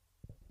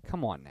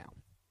 Come on now.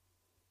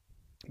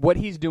 What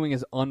he's doing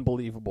is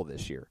unbelievable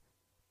this year.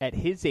 At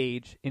his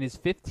age, in his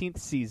 15th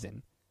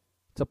season,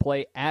 to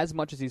play as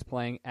much as he's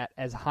playing at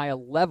as high a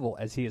level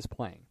as he is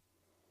playing.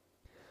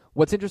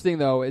 What's interesting,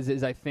 though,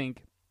 is I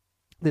think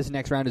this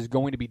next round is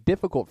going to be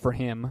difficult for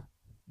him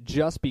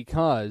just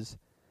because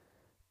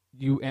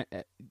you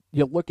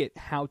look at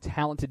how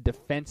talented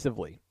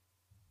defensively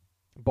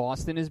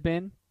Boston has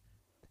been,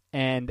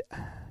 and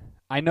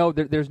I know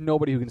there's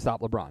nobody who can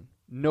stop LeBron.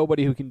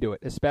 Nobody who can do it,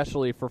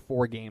 especially for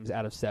 4 games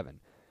out of 7.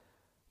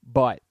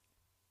 But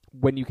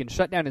when you can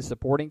shut down his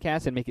supporting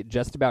cast and make it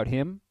just about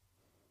him,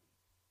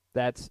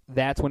 that's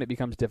when it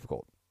becomes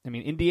difficult. I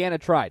mean, Indiana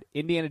tried.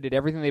 Indiana did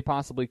everything they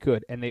possibly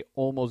could, and they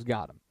almost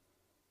got him.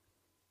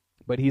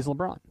 But he's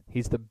LeBron.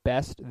 He's the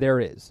best there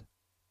is.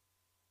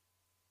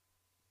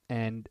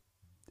 And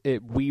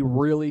we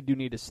really do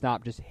need to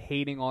stop just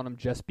hating on him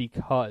just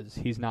because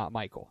he's not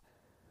Michael.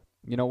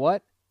 You know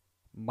what?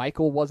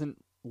 Michael wasn't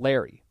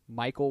Larry.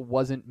 Michael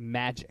wasn't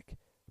Magic.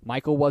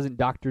 Michael wasn't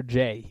Dr.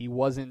 J. He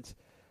wasn't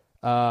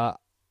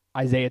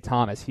Isaiah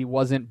Thomas. He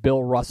wasn't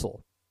Bill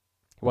Russell.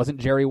 He wasn't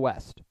Jerry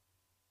West.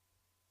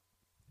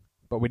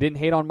 But we didn't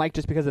hate on Mike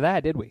just because of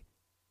that, did we?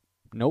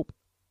 Nope.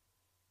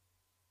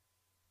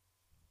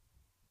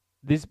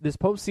 This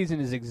postseason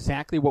is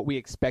exactly what we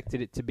expected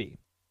it to be.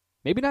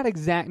 Maybe not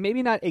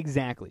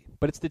exactly,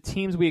 but it's the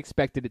teams we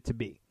expected it to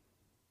be.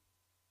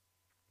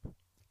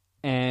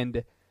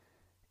 And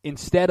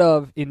instead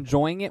of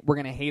enjoying it, we're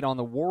going to hate on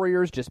the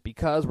Warriors just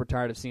because we're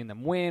tired of seeing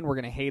them win. We're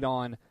going to hate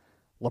on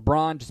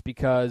LeBron just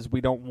because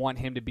we don't want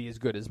him to be as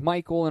good as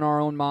Michael in our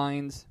own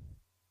minds.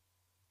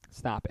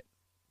 Stop it.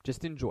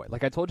 Just enjoy.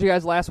 Like I told you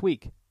guys last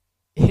week,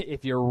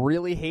 if you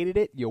really hated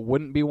it, you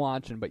wouldn't be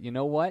watching. But you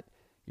know what?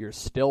 You're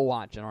still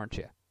watching, aren't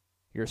you?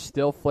 You're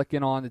still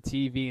flicking on the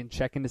TV and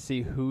checking to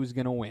see who's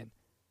going to win.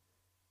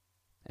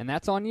 And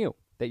that's on you,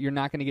 that you're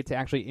not going to get to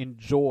actually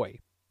enjoy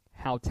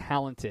how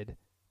talented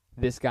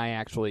this guy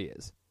actually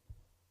is.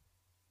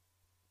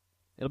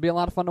 It'll be a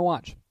lot of fun to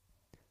watch.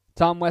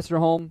 Tom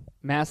Westerholm,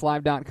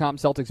 MassLive.com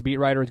Celtics beat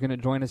writer, is going to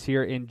join us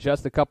here in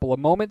just a couple of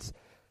moments.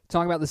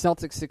 Talking about the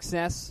Celtics'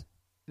 success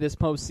this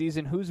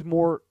postseason.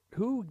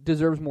 Who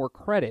deserves more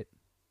credit?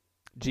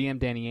 GM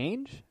Danny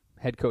Ainge,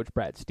 head coach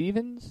Brad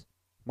Stevens,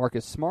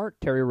 Marcus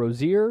Smart, Terry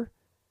Rozier,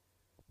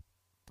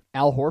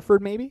 Al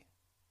Horford maybe?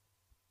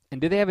 And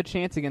do they have a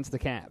chance against the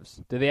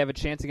Cavs? Do they have a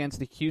chance against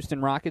the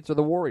Houston Rockets or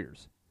the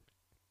Warriors?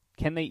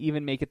 Can they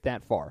even make it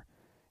that far?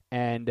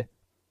 And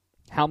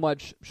how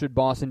much should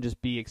Boston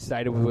just be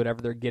excited with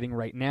whatever they're getting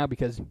right now?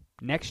 Because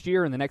next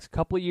year and the next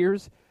couple of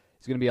years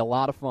is going to be a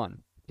lot of fun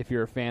if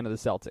you're a fan of the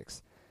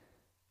Celtics.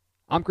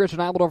 I'm Christian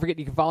Heimel. Don't forget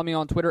you can follow me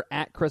on Twitter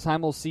at Chris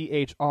Heimel,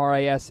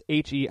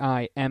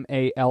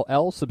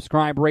 ChrisHeimall.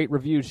 Subscribe, rate,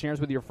 review, shares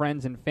with your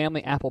friends and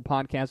family. Apple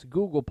Podcasts,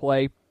 Google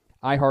Play,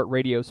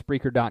 iHeartRadio,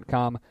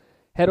 Spreaker.com.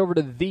 Head over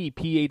to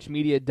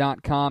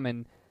thephmedia.com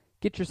and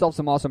get yourself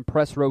some awesome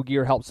press row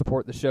gear. Help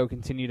support the show.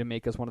 Continue to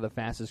make us one of the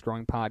fastest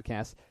growing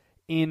podcasts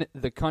in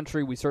the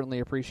country. We certainly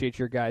appreciate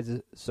your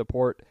guys'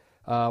 support.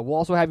 We'll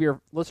also have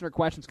your listener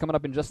questions coming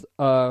up in just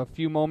a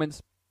few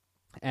moments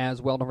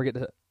as well. Don't forget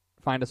to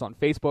find us on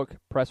Facebook,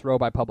 Press Row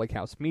by Public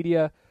House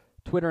Media,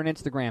 Twitter and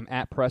Instagram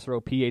at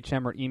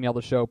PressRowPHM, or email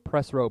the show,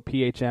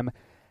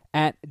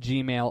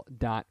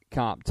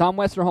 PressRowPHM@gmail.com. Tom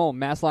Westerholm,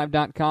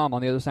 MassLive.com.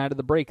 On the other side of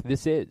the break,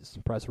 this is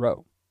Press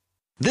Row.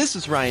 This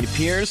is Ryan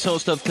Pierce,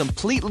 host of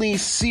Completely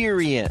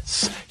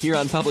Serious here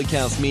on Public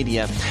House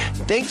Media.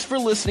 Thanks for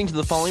listening to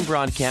the following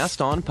broadcast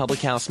on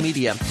Public House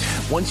Media.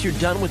 Once you're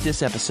done with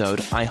this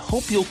episode, I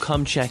hope you'll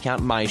come check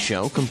out my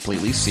show,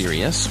 Completely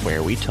Serious,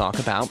 where we talk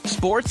about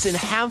sports and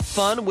have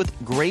fun with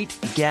great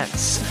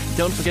guests.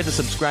 Don't forget to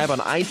subscribe on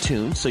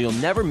iTunes so you'll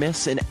never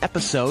miss an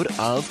episode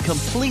of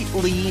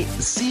Completely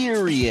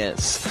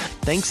Serious.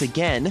 Thanks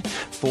again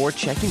for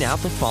checking out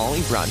the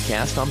following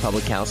broadcast on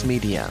Public House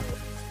Media.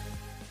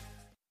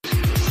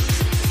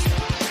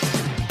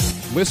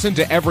 Listen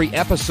to every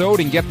episode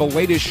and get the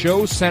latest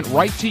shows sent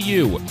right to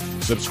you.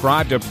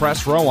 Subscribe to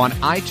Press Row on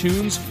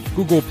iTunes,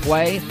 Google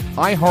Play,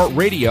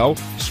 iHeartRadio,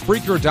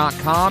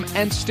 Spreaker.com,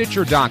 and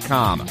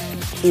Stitcher.com.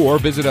 Or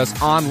visit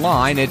us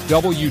online at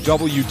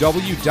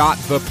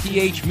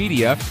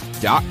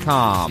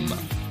www.thephmedia.com.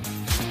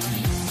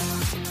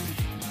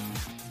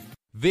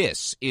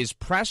 This is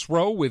Press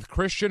Row with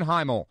Christian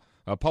Heimel,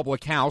 a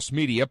Public House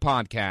Media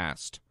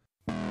podcast.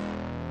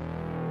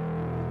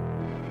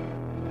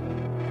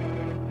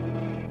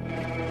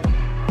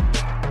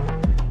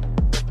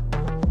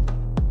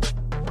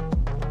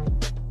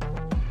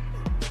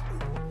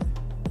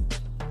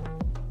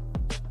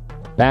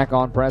 Back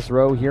on Press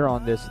Row here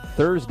on this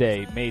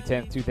Thursday, May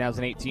 10th,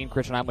 2018.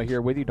 Christian Heimel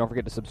here with you. Don't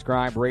forget to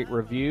subscribe, rate,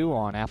 review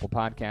on Apple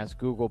Podcasts,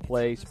 Google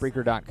Play,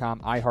 Spreaker.com,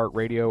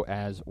 iHeartRadio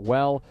as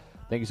well.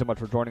 Thank you so much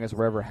for joining us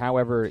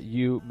however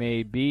you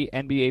may be.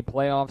 NBA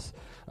playoffs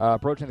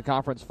approaching the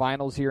conference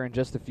finals here in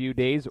just a few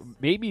days.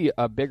 Maybe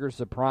a bigger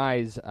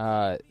surprise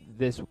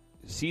this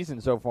season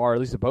so far, at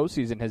least the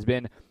postseason, has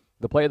been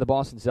the play of the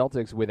Boston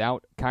Celtics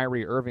without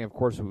Kyrie Irving. Of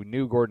course, we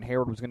knew Gordon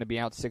Hayward was going to be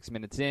out 6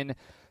 minutes in.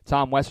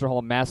 Tom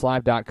Westerholm,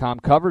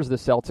 MassLive.com, covers the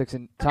Celtics.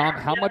 And, Tom,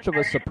 how much of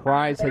a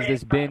surprise has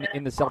this been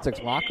in the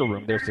Celtics locker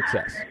room, their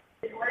success?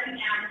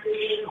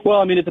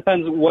 Well, I mean, it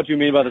depends what you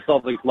mean by the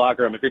Celtics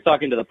locker room. If you're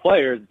talking to the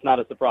players, it's not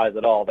a surprise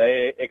at all.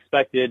 They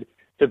expected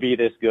to be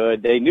this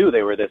good. They knew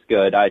they were this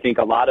good. I think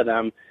a lot of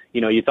them,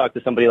 you talk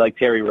to somebody like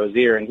Terry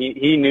Rozier, and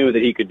he knew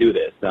that he could do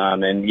this.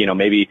 And,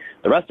 maybe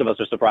the rest of us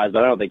are surprised,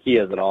 but I don't think he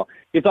is at all.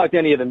 You talk to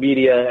any of the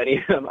media,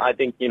 I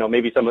think,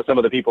 maybe some of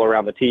the people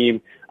around the team,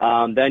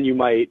 then you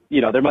might,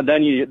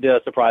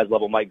 the surprise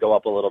level might go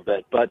up a little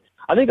bit. But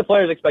I think the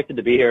players expected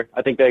to be here.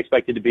 I think they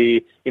expected to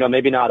be,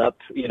 maybe not up,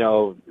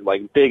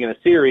 like big in a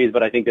series,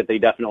 but I think that they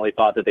definitely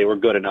thought that they were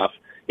good enough,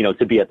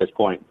 to be at this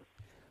point.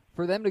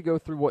 For them to go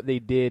through what they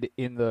did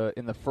in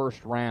the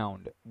first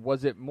round,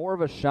 was it more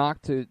of a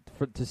shock to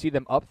see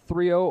them up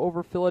 3-0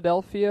 over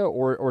Philadelphia,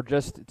 or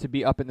just to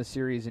be up in the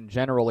series in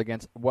general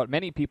against what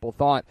many people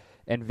thought,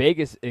 and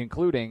Vegas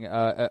including,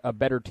 a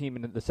better team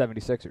in the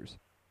 76ers?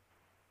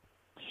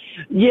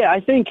 Yeah, I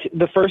think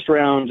the first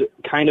round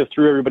kind of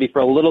threw everybody for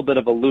a little bit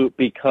of a loop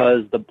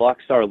because the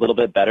Bucks are a little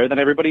bit better than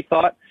everybody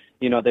thought.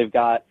 They've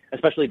got,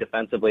 especially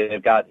defensively,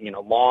 they've got,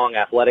 long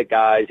athletic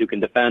guys who can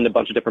defend a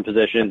bunch of different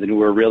positions and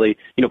who are really,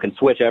 can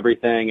switch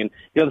everything. And,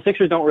 the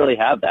Sixers don't really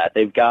have that.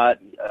 They've got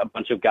a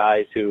bunch of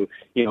guys who,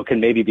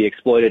 can maybe be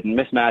exploited in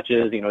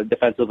mismatches,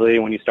 defensively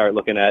when you start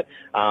looking at,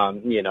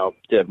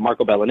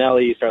 Marco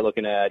Bellinelli, you start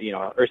looking at,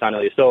 Ersan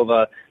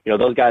Ilyasova,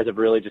 those guys have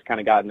really just kind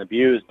of gotten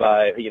abused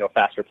by,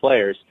 faster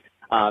players.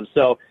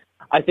 So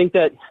I think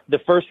that the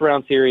first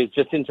round series,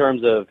 just in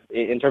terms of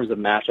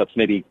matchups,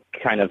 maybe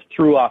kind of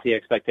threw off the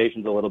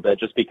expectations a little bit,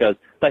 just because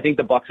I think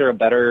the Bucks are a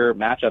better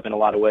matchup in a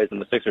lot of ways than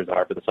the Sixers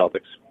are for the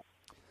Celtics.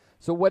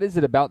 So what is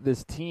it about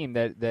this team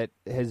that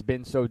has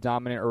been so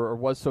dominant or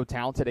was so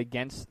talented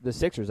against the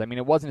Sixers? I mean,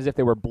 it wasn't as if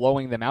they were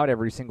blowing them out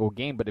every single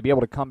game, but to be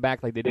able to come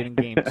back like they did in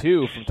Game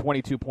 2 from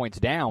 22 points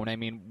down, I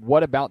mean,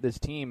 what about this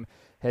team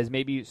has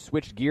maybe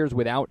switched gears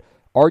without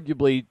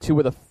arguably two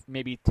of the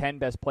maybe 10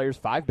 best players,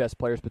 5 best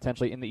players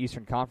potentially in the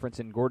Eastern Conference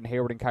in Gordon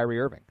Hayward and Kyrie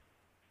Irving?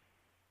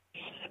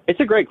 It's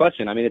a great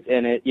question. I mean,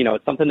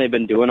 it's something they've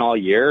been doing all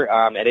year.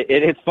 And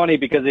it's funny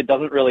because it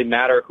doesn't really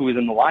matter who's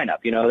in the lineup.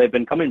 They've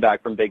been coming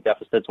back from big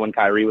deficits when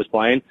Kyrie was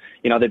playing.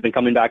 They've been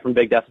coming back from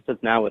big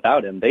deficits now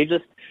without him.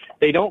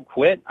 They don't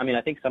quit. I mean,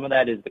 I think some of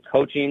that is the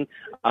coaching.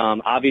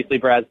 Obviously,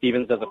 Brad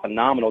Stevens does a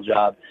phenomenal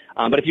job.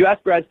 But if you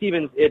ask Brad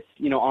Stevens, it's,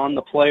 on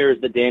the players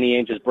that Danny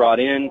Ainge has brought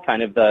in,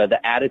 kind of the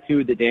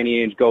attitude that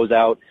Danny Ainge goes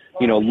out,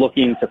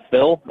 looking to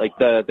fill, like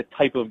the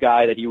type of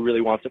guy that he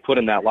really wants to put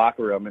in that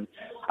locker room. And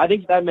I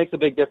think that makes a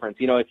big difference.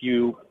 If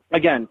you,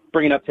 again,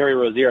 bringing up Terry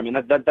Rozier, I mean,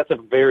 that's a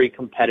very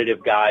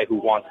competitive guy who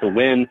wants to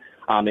win,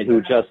 and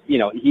who just,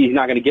 he's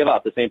not going to give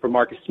up. The same for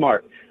Marcus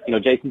Smart.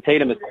 Jason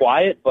Tatum is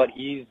quiet, but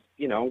he's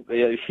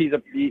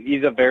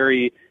a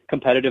very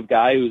competitive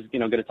guy who's,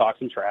 going to talk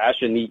some trash,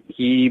 and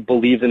he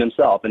believes in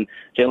himself. And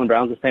Jaylen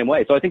Brown's the same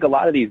way. So I think a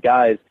lot of these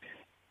guys,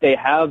 they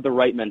have the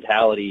right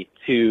mentality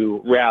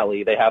to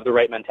rally. They have the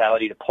right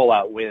mentality to pull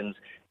out wins.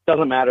 It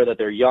doesn't matter that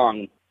they're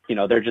young.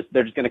 They're just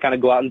going to kind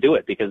of go out and do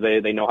it because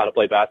they know how to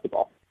play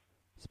basketball.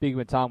 Speaking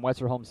with Tom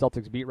Westerholm,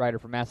 Celtics beat writer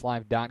for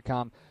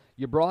MassLive.com,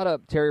 you brought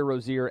up Terry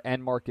Rozier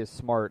and Marcus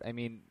Smart. I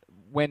mean,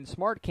 when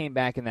Smart came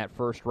back in that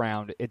first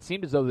round, it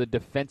seemed as though the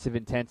defensive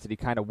intensity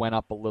kind of went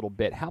up a little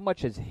bit. How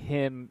much has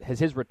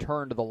his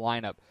return to the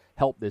lineup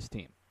helped this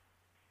team?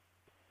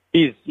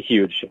 He's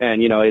huge,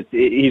 and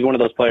he's one of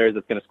those players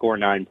that's going to score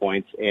 9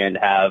 points and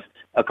have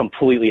a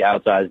completely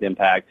outsized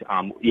impact.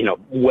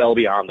 Well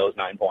beyond those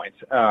 9 points.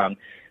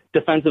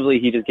 Defensively,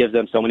 he just gives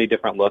them so many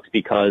different looks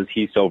because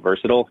he's so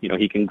versatile.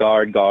 He can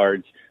guard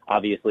guards.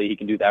 Obviously, he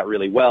can do that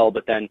really well.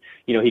 But then,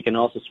 he can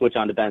also switch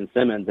on to Ben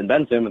Simmons, and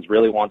Ben Simmons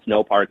really wants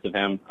no parts of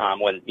him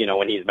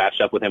when he's matched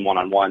up with him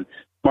one-on-one.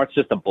 Smart's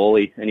just a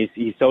bully, and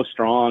he's so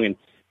strong, and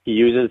he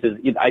uses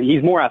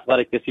he's more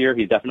athletic this year.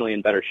 He's definitely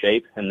in better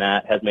shape, and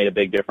that has made a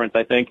big difference,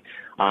 I think.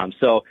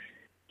 So,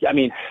 I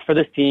mean, for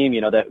this team,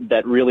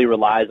 that really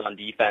relies on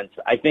defense,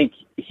 I think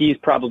he's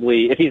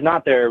probably, if he's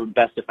not their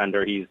best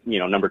defender, he's,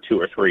 number 2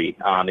 or 3.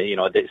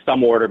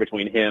 Some order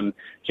between him,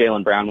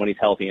 Jaylen Brown when he's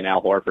healthy, and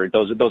Al Horford.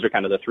 Those are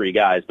kind of the 3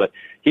 guys, but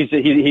he's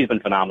been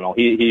phenomenal.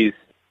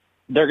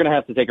 They're going to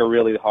have to take a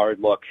really hard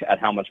look at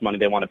how much money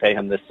they want to pay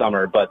him this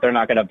summer, but they're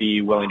not going to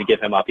be willing to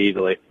give him up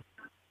easily.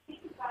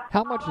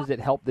 How much does it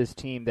help this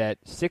team that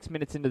 6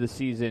 minutes into the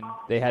season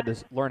they had to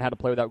learn how to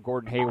play without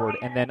Gordon Hayward,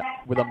 and then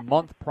with a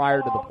month prior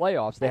to the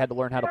playoffs they had to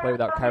learn how to play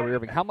without Kyrie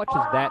Irving? How much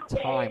has that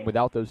time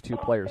without those 2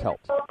 players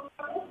helped?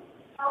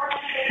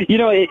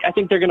 I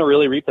think they're going to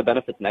really reap the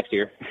benefits next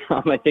year.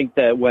 I think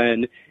that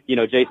when,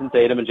 Jason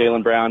Tatum and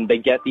Jaylen Brown, they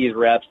get these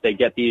reps, they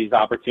get these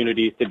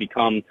opportunities to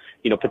become,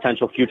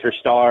 potential future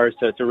stars,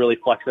 to really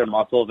flex their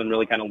muscles and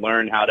really kind of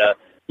learn how to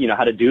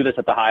do this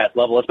at the highest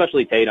level,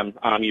 especially Tatum.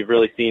 You've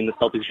really seen the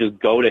Celtics just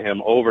go to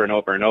him over and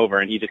over and over,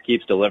 and he just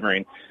keeps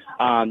delivering.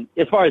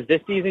 As far as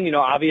this season,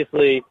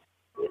 obviously,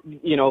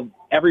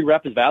 every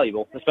rep is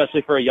valuable,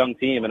 especially for a young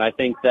team. And I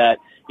think that,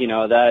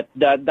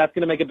 that's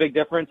going to make a big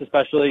difference,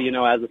 especially,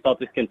 as the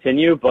Celtics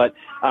continue. But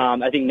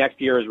I think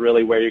next year is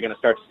really where you're going to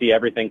start to see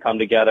everything come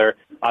together.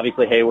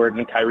 Obviously, Hayward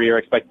and Kyrie are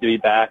expected to be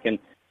back. And,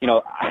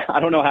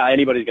 I don't know how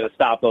anybody's going to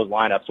stop those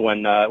lineups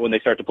when they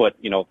start to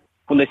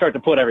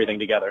put everything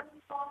together.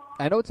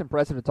 I know it's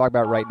impressive to talk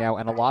about right now,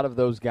 and a lot of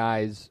those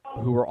guys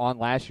who were on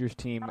last year's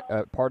team,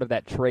 part of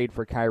that trade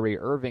for Kyrie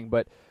Irving,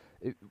 but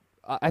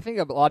I think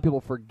a lot of people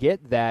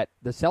forget that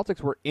the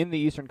Celtics were in the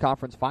Eastern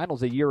Conference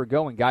Finals a year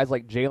ago, and guys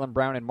like Jaylen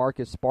Brown and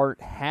Marcus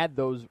Smart had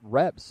those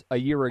reps a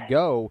year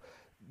ago.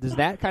 Does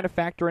that kind of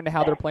factor into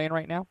how they're playing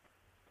right now?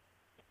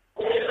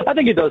 I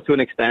think it does to an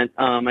extent.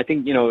 I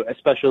think,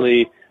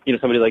 especially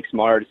somebody like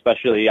Smart,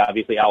 especially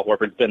obviously Al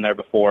Horford's been there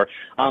before.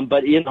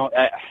 But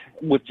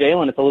with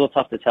Jalen, it's a little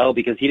tough to tell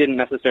because he didn't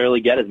necessarily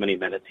get as many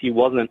minutes. He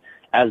wasn't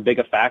as big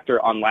a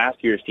factor on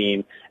last year's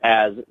team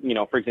as,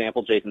 for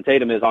example, Jason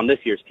Tatum is on this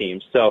year's team.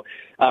 So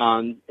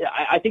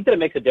I think that it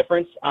makes a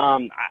difference.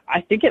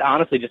 I think it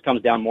honestly just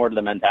comes down more to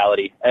the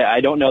mentality.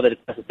 I don't know that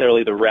it's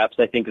necessarily the reps.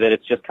 I think that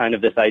it's just kind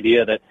of this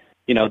idea that,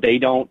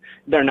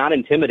 they're not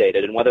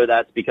intimidated, and whether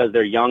that's because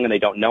they're young and they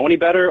don't know any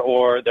better,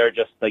 or they're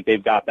just like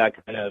they've got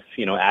that kind of,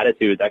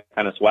 attitude, that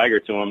kind of swagger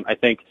to them. I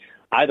think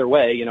either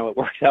way, it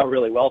works out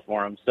really well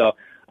for them. So,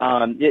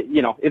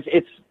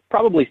 it's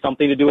probably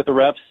something to do with the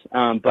reps,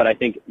 but I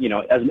think,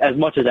 as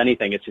much as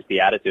anything, it's just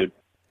the attitude.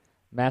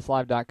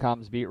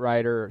 MassLive.com's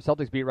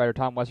Celtics beat writer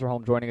Tom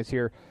Westerholm joining us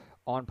here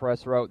on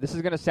Press Row. This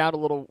is going to sound a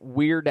little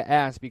weird to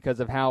ask because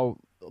of how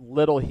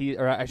little how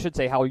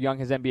young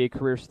his NBA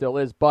career still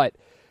is, but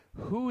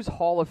whose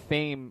Hall of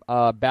Fame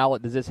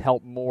ballot does this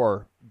help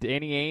more,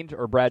 Danny Ainge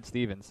or Brad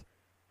Stevens?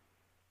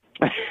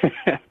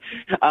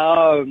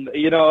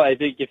 I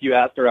think if you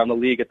asked around the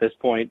league at this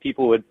point,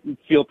 people would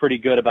feel pretty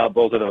good about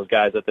both of those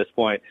guys at this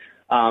point.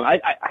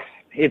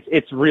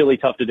 It's really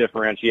tough to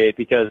differentiate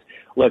because,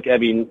 look, I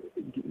mean,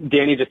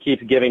 Danny just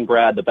keeps giving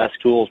Brad the best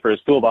tools for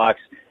his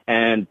toolbox,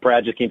 and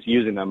Brad just keeps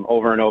using them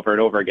over and over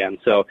and over again.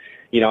 So,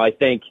 I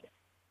think,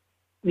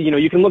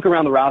 you can look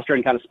around the roster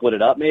and kind of split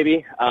it up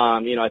maybe.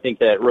 I think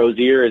that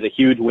Rozier is a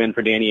huge win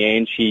for Danny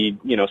Ainge. He,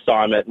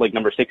 saw him at like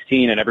number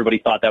 16 and everybody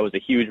thought that was a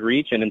huge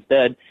reach. And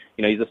instead,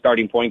 he's a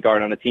starting point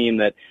guard on a team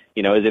that,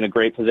 is in a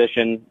great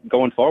position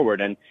going forward.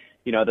 And,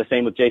 the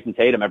same with Jason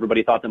Tatum.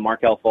 Everybody thought that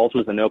Markelle Fultz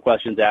was a no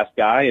questions asked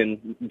guy,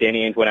 and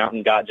Danny Ainge went out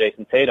and got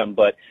Jason Tatum.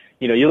 But,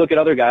 you look at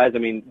other guys. I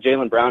mean,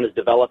 Jaylen Brown has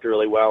developed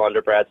really well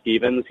under Brad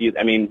Stevens. You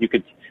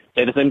could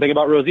say the same thing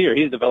about Rozier.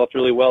 He's developed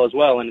really well as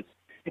well. And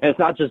it's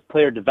not just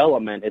player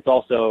development, it's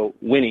also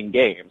winning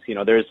games.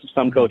 There's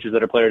some coaches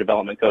that are player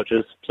development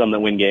coaches, some that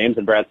win games,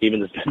 and Brad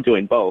Stevens has been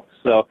doing both.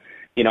 So,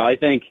 I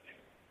think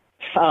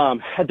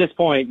at this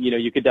point,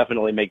 you could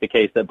definitely make the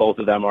case that both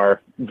of them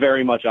are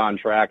very much on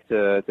track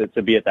to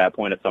be at that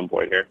point at some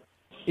point here.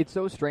 It's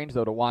so strange,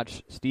 though, to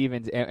watch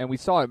Stevens, and we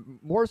saw it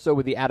more so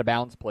with the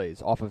out-of-bounds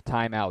plays off of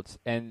timeouts.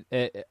 And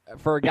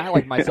for a guy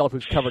like myself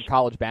who's covered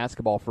college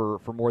basketball for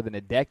more than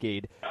a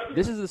decade,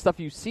 this is the stuff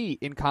you see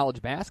in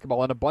college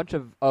basketball. And a bunch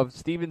of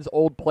Stevens'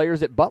 old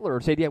players at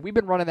Butler said, yeah, we've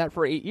been running that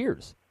for 8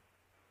 years.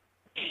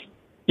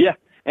 Yeah.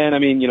 And, I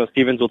mean,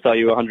 Stevens will tell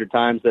you 100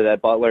 times that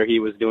at Butler he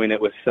was doing it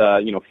with,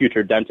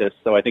 future dentists.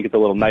 So I think it's a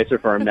little nicer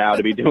for him now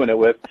to be doing it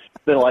with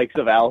the likes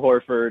of Al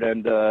Horford.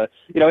 And,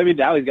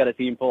 now he's got a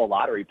team full of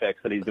lottery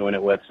picks that he's doing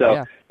it with. So,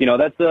 yeah.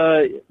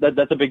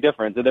 That's a big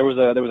difference. There was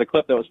a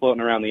clip that was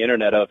floating around the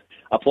internet of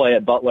a play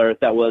at Butler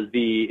that was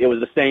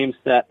the same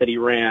set that he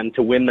ran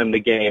to win them the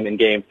game in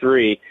Game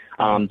 3.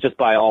 Just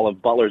by all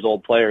of Butler's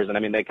old players. And,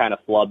 I mean, they kind of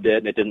flubbed it,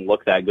 and it didn't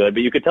look that good.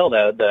 But you could tell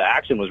that the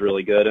action was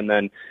really good. And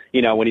then,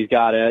 when he's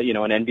got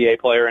an NBA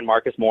player in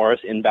Marcus Morris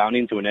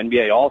inbounding to an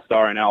NBA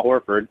All-Star in Al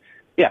Horford,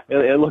 yeah,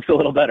 it looks a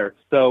little better.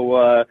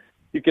 So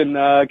you can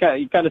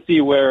kind of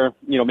see where,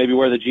 maybe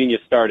where the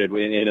genius started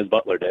in his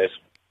Butler days.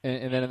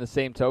 And then in the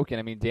same token,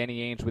 I mean,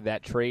 Danny Ainge with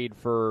that trade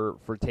for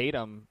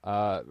Tatum,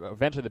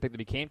 eventually the pick that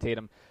became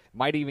Tatum,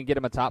 might even get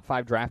him a top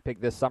 5 draft pick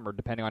this summer,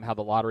 depending on how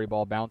the lottery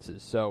ball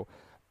bounces. So,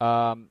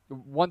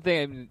 one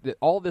thing,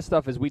 all this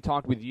stuff, as we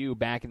talked with you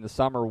back in the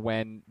summer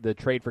when the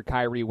trade for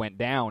Kyrie went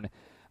down,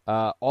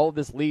 all of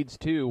this leads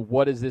to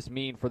what does this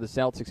mean for the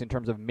Celtics in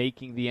terms of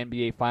making the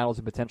NBA Finals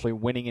and potentially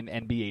winning an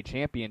NBA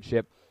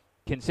championship,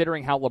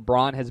 considering how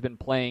LeBron has been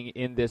playing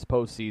in this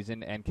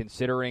postseason and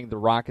considering the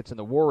Rockets and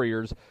the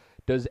Warriors.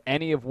 Does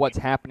any of what's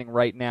happening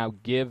right now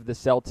give the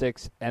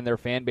Celtics and their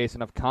fan base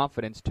enough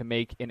confidence to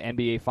make an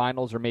NBA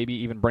Finals or maybe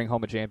even bring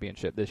home a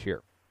championship this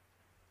year?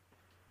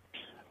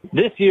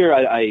 This year,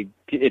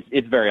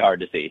 it's very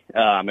hard to see.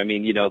 I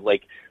mean,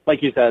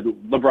 like you said,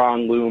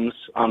 LeBron looms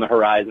on the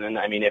horizon.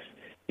 I mean, if,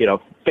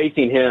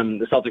 facing him,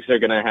 the Celtics are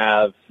going to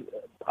have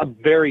a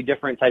very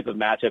different type of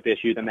matchup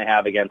issue than they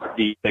have against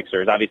the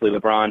Sixers. Obviously,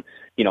 LeBron,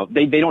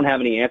 they don't have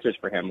any answers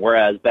for him,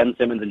 whereas Ben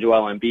Simmons and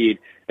Joel Embiid,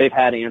 they've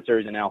had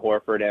answers in Al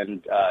Horford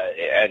and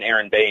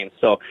Aaron Baines.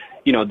 So,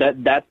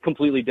 that's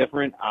completely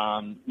different.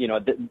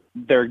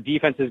 Their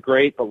defense is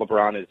great, but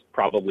LeBron is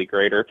probably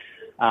greater.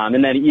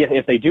 And then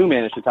if they do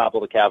manage to topple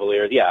the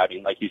Cavaliers, yeah, I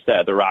mean, like you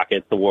said, the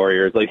Rockets, the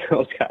Warriors, like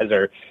those guys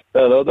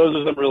those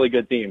are some really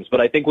good teams. But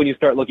I think when you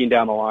start looking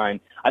down the line,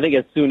 I think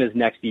as soon as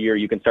next year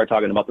you can start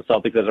talking about the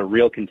Celtics as a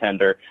real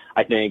contender.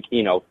 I think,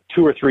 2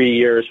 or 3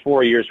 years,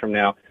 4 years from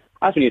now,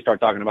 that's when you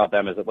start talking about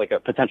them as like a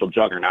potential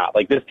juggernaut.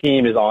 Like this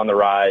team is on the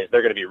rise.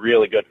 They're going to be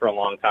really good for a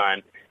long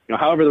time.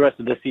 However the rest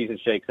of this season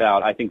shakes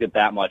out, I think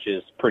that much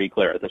is pretty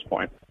clear at this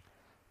point.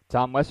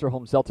 Tom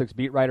Westerholm, Celtics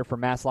beat writer for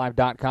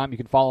MassLive.com. You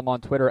can follow him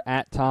on Twitter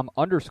at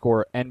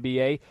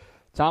Tom_NBA.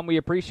 Tom, we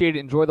appreciate it.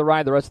 Enjoy the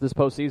ride the rest of this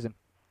postseason.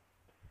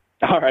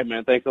 All right,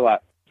 man. Thanks a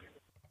lot.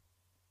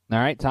 All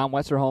right, Tom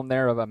Westerholm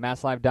there of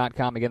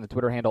MassLive.com. Again, the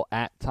Twitter handle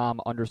at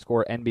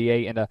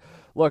Tom_NBA. And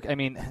look, I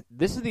mean,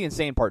 this is the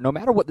insane part. No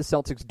matter what the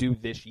Celtics do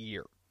this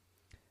year,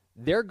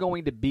 they're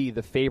going to be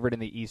the favorite in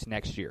the East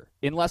next year,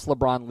 unless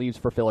LeBron leaves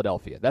for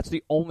Philadelphia. That's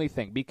the only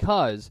thing,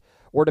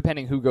 or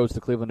depending who goes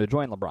to Cleveland to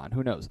join LeBron,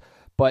 who knows.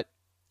 But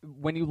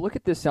when you look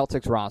at this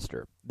Celtics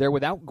roster, they're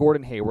without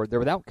Gordon Hayward, they're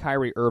without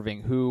Kyrie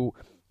Irving, who,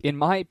 in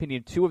my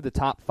opinion, 2 of the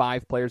top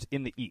 5 players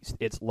in the East.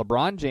 It's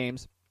LeBron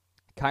James,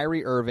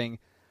 Kyrie Irving,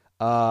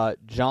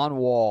 John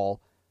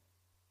Wall,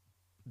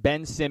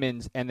 Ben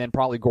Simmons, and then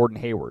probably Gordon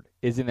Hayward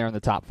is in there in the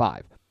top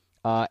 5.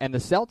 And the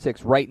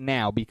Celtics right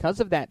now, because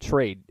of that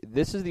trade,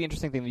 this is the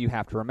interesting thing that you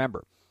have to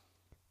remember.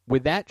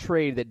 With that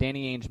trade that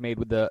Danny Ainge made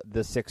with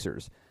the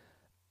Sixers,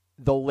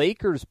 the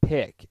Lakers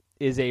pick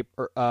is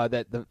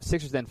that the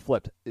Sixers then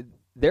flipped.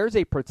 There's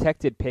a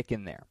protected pick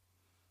in there.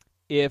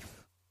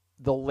 If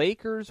the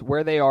Lakers,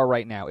 where they are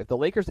right now, if the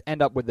Lakers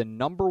end up with the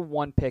number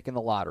 1 pick in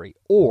the lottery,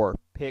 or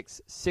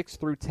picks 6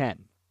 through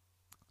 10,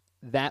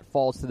 that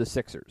falls to the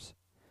Sixers.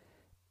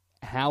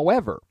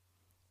 However,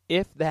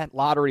 if that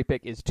lottery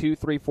pick is 2,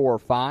 3, 4, or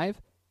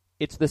 5,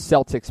 it's the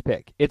Celtics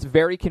pick. It's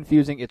very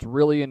confusing. It's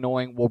really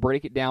annoying. We'll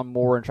break it down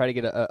more and try to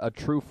get a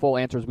true full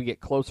answer as we get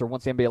closer,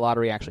 once the NBA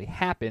lottery actually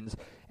happens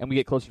and we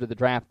get closer to the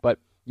draft. But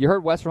you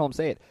heard Westerholm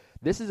say it.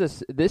 This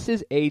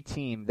is a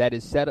team that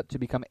is set up to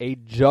become a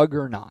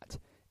juggernaut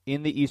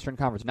in the Eastern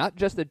Conference. Not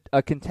just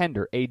a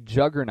contender, a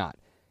juggernaut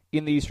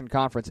in the Eastern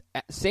Conference.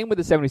 Same with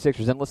the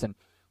 76ers. And listen,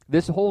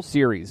 this whole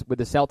series with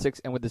the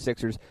Celtics and with the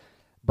Sixers,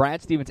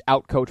 Brad Stevens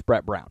outcoached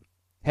Brett Brown.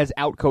 Has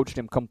outcoached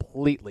him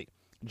completely.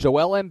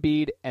 Joel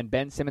Embiid and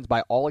Ben Simmons,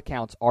 by all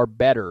accounts, are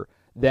better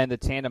than the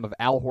tandem of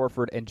Al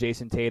Horford and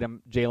Jason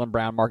Tatum, Jaylen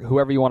Brown,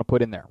 whoever you want to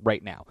put in there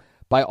right now.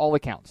 By all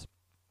accounts,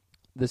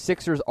 the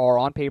Sixers are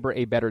on paper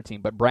a better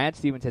team, but Brad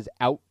Stevens has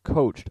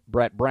outcoached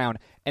Brett Brown,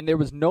 and there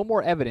was no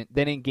more evident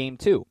than in Game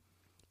 2.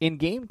 In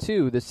Game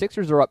 2, the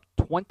Sixers are up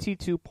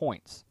 22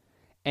 points,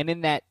 and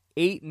in that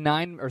 8,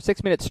 9, or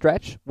 6-minute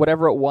stretch,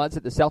 whatever it was,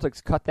 that the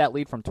Celtics cut that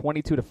lead from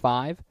 22 to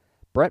 5,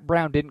 Brett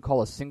Brown didn't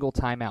call a single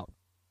timeout.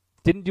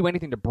 Didn't do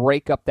anything to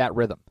break up that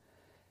rhythm.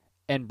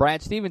 And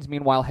Brad Stevens,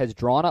 meanwhile, has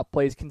drawn up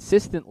plays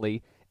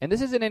consistently, and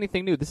this isn't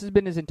anything new. This has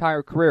been his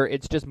entire career.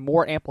 It's just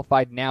more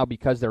amplified now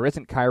because there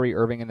isn't Kyrie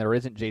Irving and there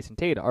isn't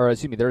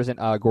there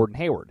isn't Gordon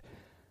Hayward.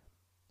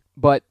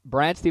 But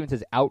Brad Stevens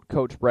has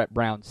outcoached Brett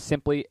Brown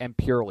simply and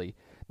purely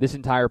this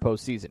entire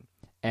postseason.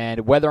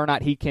 And whether or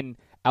not he can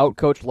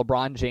outcoach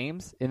LeBron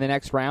James in the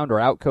next round or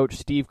outcoach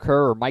Steve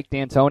Kerr or Mike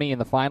D'Antoni in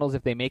the finals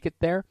if they make it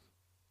there,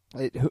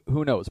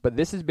 who knows? But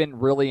this has been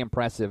really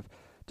impressive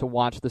to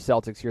watch the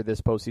Celtics here this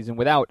postseason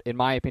without, in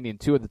my opinion,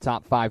 2 of the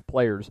top 5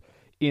 players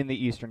in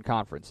the Eastern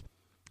Conference.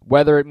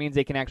 Whether it means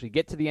they can actually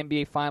get to the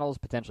NBA Finals,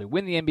 potentially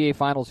win the NBA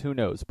Finals, who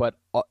knows? But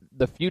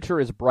the future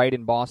is bright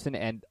in Boston,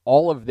 and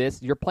all of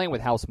this, you're playing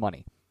with house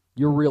money.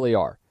 You really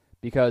are,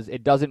 because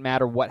it doesn't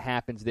matter what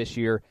happens this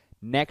year.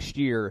 Next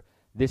year,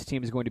 this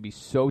team is going to be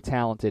so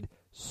talented,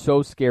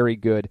 so scary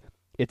good.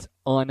 It's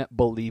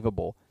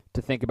unbelievable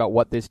to think about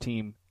what this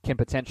team can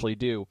potentially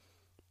do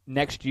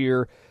next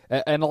year.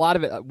 And a lot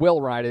of it will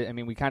ride it. I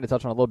mean, we kind of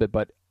touched on it a little bit,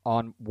 but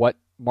on what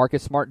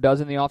Marcus Smart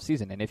does in the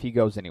offseason and if he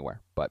goes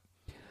anywhere. But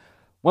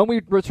when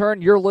we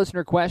return, your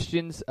listener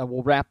questions,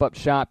 we'll wrap up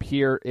shop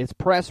here. It's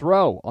Press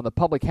Row on the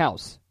Public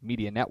House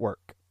Media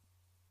Network.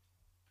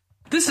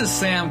 This is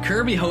Sam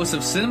Kirby, host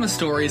of Cinema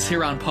Stories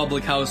here on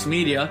Public House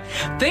Media.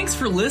 Thanks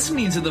for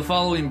listening to the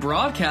following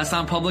broadcast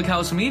on Public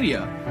House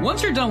Media.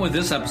 Once you're done with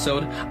this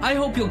episode, I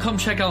hope you'll come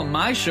check out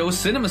my show,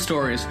 Cinema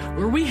Stories,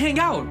 where we hang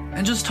out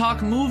and just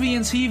talk movie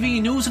and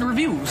TV news and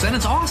reviews, and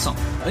it's awesome.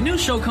 A new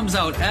show comes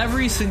out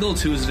every single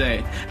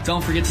Tuesday.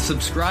 Don't forget to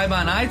subscribe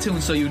on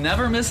iTunes so you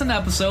never miss an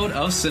episode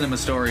of Cinema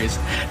Stories.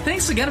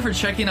 Thanks again for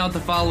checking out the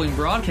following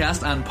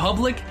broadcast on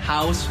Public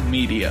House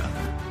Media.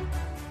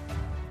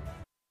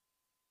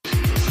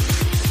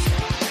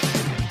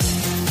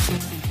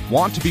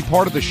 Want to be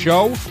part of the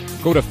show?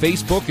 Go to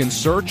Facebook and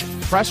search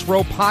Press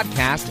Row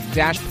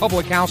Podcast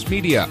Public House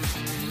Media,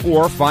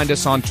 or find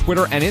us on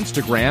Twitter and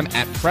Instagram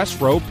at Press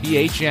Row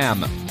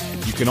PHM.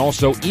 You can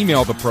also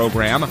email the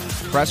program,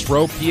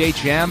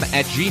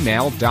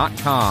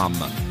 pressrowphm@gmail.com.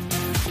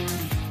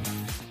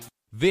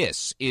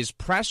 This is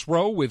Press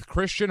Row with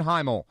Christian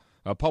Heimel,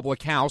 a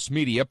Public House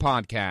Media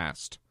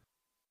podcast.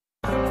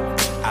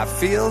 I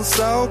feel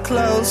so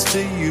close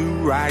to you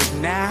right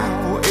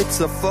now. It's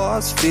a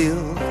force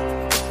field.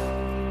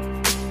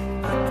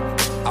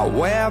 I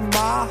wear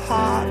my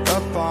heart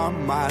up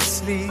on my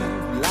sleeve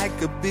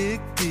like a big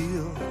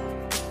deal.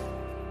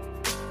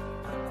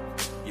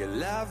 Your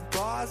love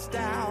pours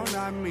down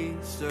on me.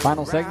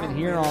 Final segment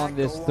here on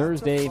this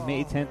Thursday,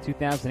 May 10th,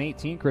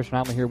 2018. Christian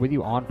Heimel here with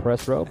you on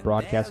Press Row,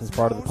 broadcasting as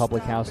part of the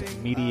Public House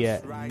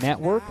Media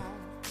Network.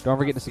 Don't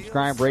forget to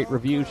subscribe, rate,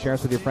 review, share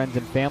us with your friends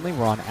and family.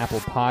 We're on Apple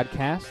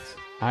Podcasts,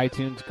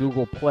 iTunes,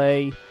 Google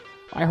Play,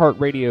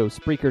 iHeartRadio,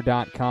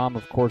 Spreaker.com,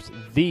 of course,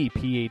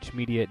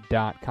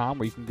 thephmedia.com,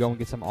 where you can go and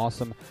get some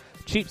awesome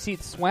cheap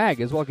seat swag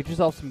as well. Get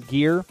yourself some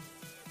gear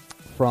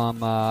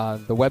from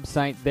the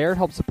website there.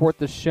 Help support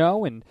the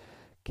show and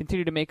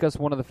continue to make us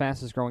one of the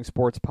fastest-growing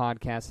sports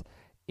podcasts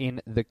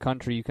in the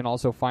country. You can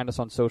also find us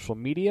on social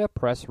media,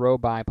 Press Row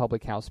by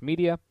Public House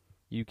Media.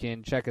 You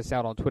can check us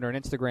out on Twitter and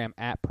Instagram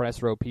at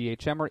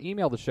PressRowPHM or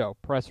email the show,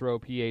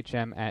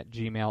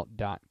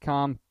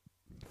 pressrowphm@gmail.com.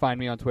 Find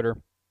me on Twitter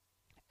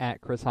at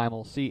Chris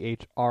Heimel,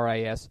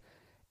 ChrisHeimal.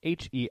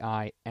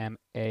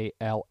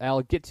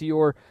 Get to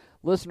your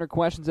listener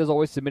questions, as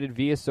always, submitted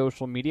via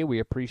social media. We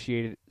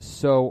appreciate it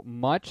so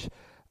much.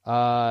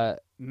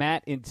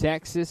 Matt in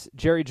Texas,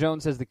 Jerry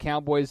Jones says the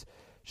Cowboys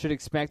should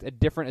expect a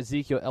different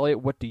Ezekiel Elliott.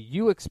 What do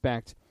you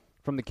expect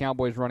from the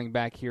Cowboys running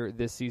back here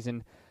this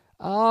season?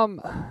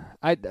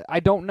 I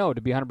don't know, to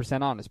be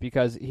 100% honest,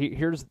 because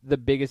here's the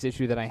biggest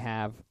issue that I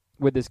have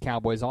with this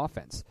Cowboys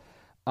offense.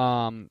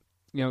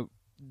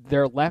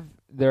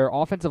 Their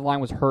offensive line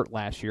was hurt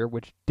last year,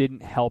 which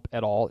didn't help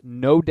at all.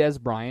 No Des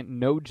Bryant,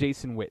 no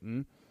Jason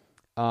Witten.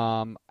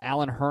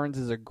 Allen Hurns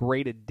is a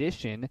great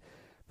addition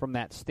from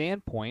that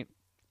standpoint.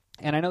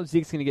 And I know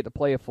Zeke's going to get to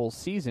play a full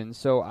season,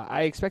 so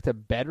I expect a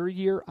better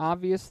year,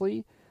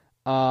 obviously.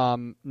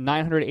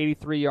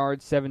 983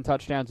 yards, 7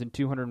 touchdowns, and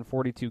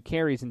 242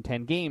 carries in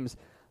 10 games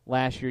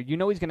last year. You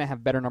know he's going to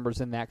have better numbers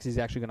than that because he's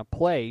actually going to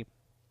play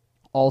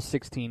all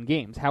 16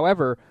 games.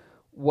 However,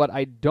 what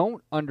I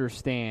don't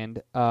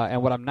understand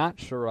and what I'm not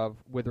sure of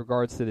with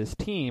regards to this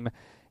team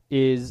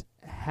is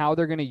how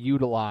they're going to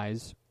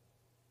utilize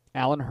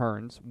Allen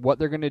Hurns, what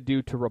they're going to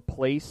do to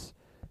replace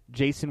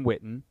Jason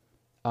Witten,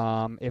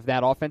 if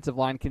that offensive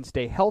line can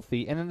stay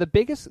healthy. And then the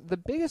biggest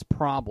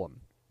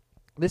problem,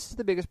 this is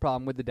the biggest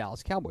problem with the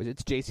Dallas Cowboys.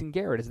 It's Jason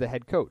Garrett as the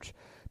head coach,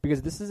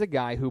 because this is a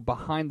guy who,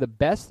 behind the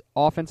best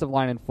offensive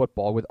line in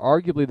football, with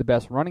arguably the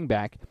best running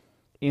back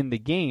in the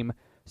game,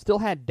 still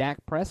had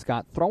Dak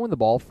Prescott throwing the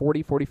ball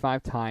 40,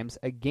 45 times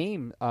a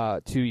game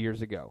 2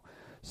 years ago.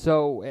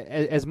 So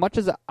as much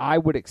as I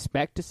would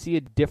expect to see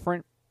a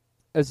different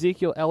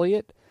Ezekiel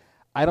Elliott,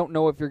 I don't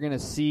know if you're going to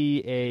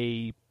see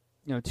a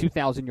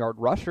 2,000-yard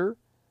rusher.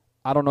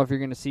 I don't know if you're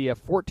going to see a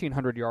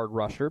 1,400-yard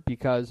rusher,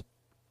 because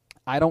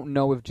I don't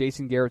know if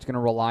Jason Garrett's going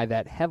to rely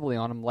that heavily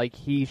on him like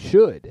he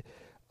should.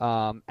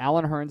 Allen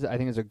Hurns, I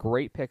think, is a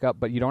great pickup,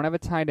 but you don't have a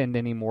tight end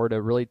anymore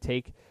to really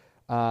take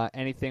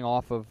anything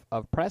off of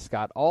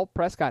Prescott. All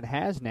Prescott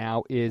has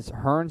now is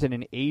Hurns and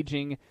an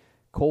aging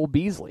Cole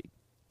Beasley,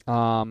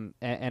 and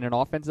an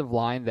offensive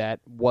line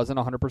that wasn't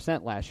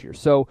 100% last year.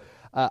 So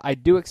I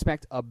do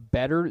expect a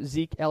better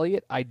Zeke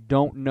Elliott. I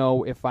don't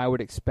know if I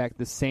would expect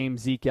the same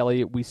Zeke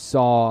Elliott we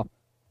saw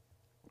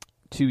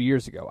 2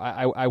 years ago.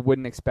 I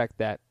wouldn't expect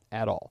that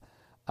at all.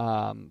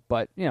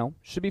 But,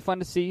 should be fun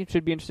to see.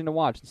 Should be interesting to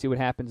watch and see what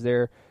happens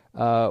there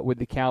with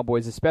the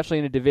Cowboys, especially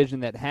in a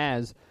division that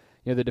has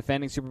the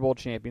defending Super Bowl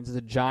champions.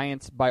 The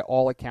Giants, by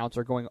all accounts,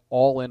 are going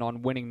all in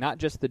on winning not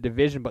just the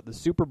division but the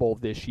Super Bowl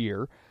this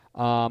year.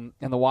 And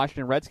the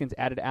Washington Redskins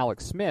added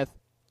Alex Smith,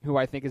 who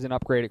I think is an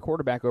upgraded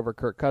quarterback over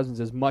Kirk Cousins,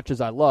 as much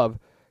as I love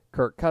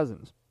Kirk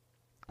Cousins.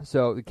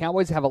 So the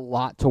Cowboys have a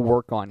lot to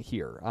work on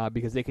here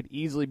because they could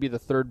easily be the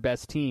third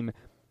best team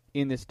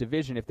in this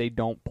division if they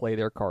don't play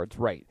their cards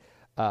right.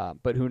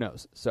 But who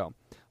knows? So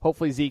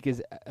hopefully Zeke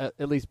is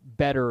at least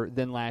better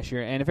than last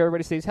year. And if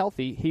everybody stays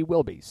healthy, he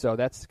will be. So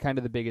that's kind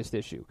of the biggest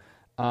issue.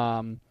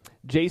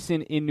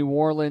 Jason in New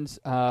Orleans,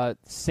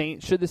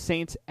 should the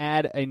Saints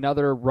add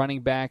another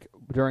running back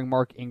during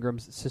Mark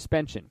Ingram's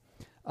suspension?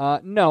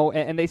 No,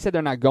 and they said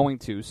they're not going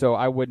to, so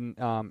I wouldn't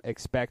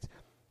expect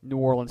New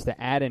Orleans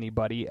to add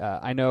anybody.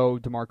 I know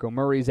DeMarco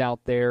Murray's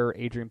out there,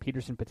 Adrian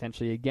Peterson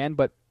potentially again,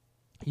 but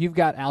you've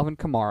got Alvin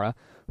Kamara,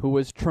 who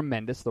was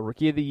tremendous, the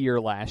Rookie of the Year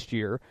last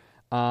year,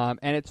 and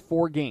it's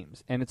 4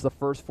 games, and it's the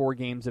first 4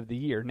 games of the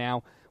year.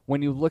 Now,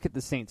 when you look at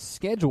the Saints'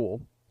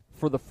 schedule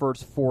for the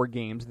first 4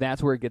 games,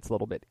 that's where it gets a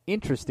little bit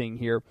interesting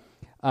here.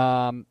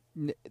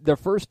 Their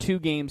first 2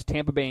 games,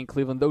 Tampa Bay and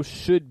Cleveland, those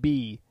should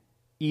be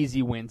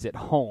easy wins at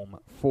home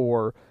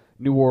for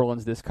New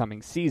Orleans this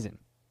coming season,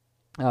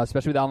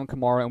 especially with Alvin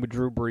Kamara and with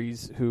Drew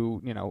Brees,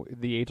 who,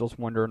 the ageless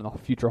wonder and the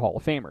future Hall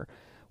of Famer.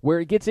 Where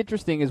it gets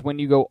interesting is when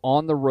you go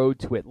on the road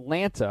to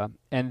Atlanta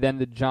and then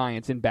the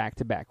Giants in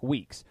back-to-back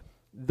weeks.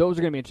 Those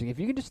are going to be interesting. If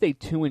you can just stay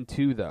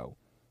 2-2, though,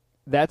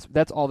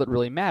 that's all that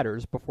really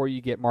matters before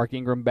you get Mark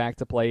Ingram back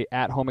to play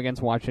at home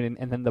against Washington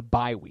and then the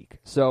bye week.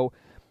 So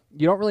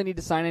you don't really need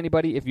to sign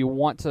anybody. If you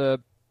want to,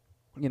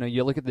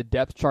 you look at the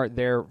depth chart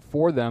there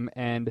for them,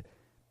 and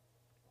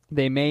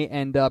they may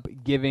end up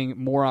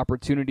giving more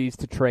opportunities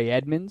to Trey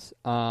Edmonds,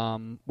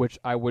 which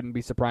I wouldn't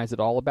be surprised at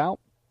all about.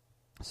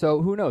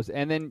 So who knows?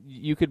 And then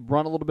you could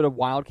run a little bit of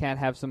Wildcat,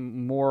 have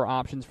some more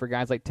options for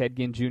guys like Ted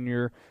Ginn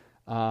Jr.,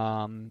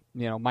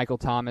 Michael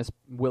Thomas,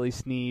 Willie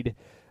Snead.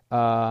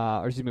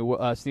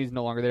 Snead's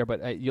no longer there,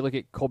 but you look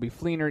at Colby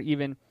Fleener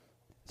even.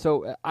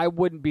 So I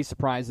wouldn't be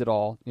surprised at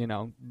all.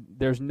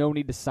 There's no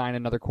need to sign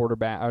another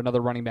quarterback or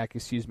another running back,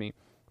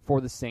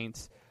 for the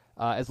Saints.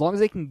 As long as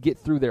they can get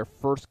through their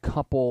first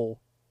couple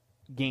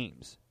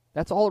games,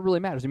 that's all that really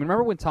matters.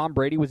 Remember when Tom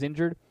Brady was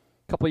injured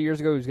a couple of years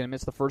ago? He was going to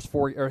miss the first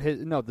 4,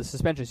 the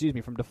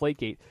suspension, from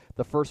Deflategate.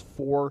 The first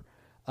 4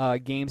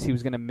 games he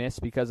was going to miss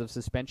because of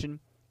suspension.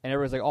 And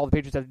everyone's like, all the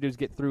Patriots have to do is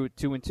get through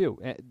 2-2.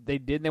 And they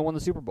did, and they won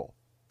the Super Bowl.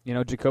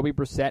 Jacoby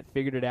Brissett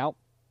figured it out.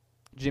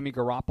 Jimmy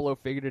Garoppolo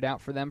figured it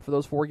out for them for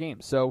those 4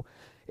 games. So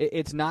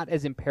it's not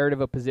as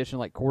imperative a position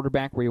like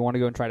quarterback where you want to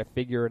go and try to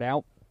figure it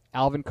out.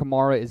 Alvin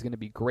Kamara is going to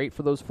be great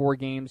for those 4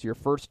 games. Your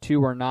first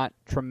 2 are not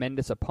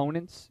tremendous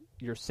opponents.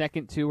 Your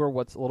second 2 are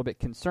what's a little bit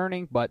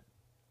concerning, but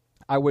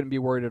I wouldn't be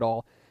worried at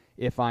all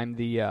if I'm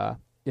the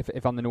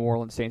if I'm the New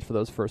Orleans Saints for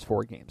those first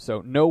 4 games.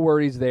 So no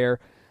worries there.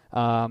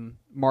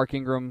 Mark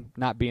Ingram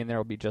not being there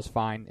will be just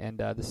fine, and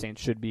the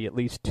Saints should be at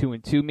least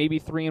 2-2, maybe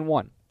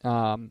 3-1.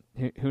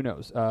 Who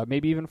knows?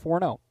 Maybe even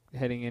 4-0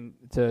 heading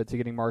into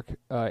getting Mark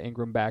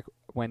Ingram back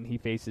when he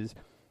faces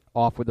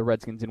off with the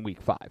Redskins in Week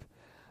 5.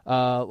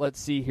 Let's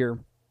see here.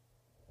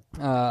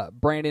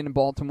 Brandon in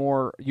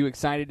Baltimore, you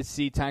excited to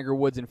see Tiger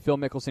Woods and Phil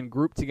Mickelson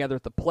group together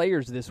at the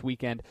Players this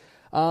weekend?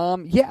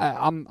 Yeah,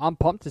 I'm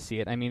pumped to see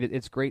it. I mean,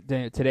 it's great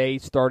today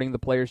starting the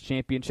Players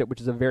Championship,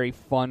 which is a very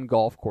fun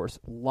golf course.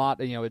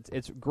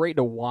 It's great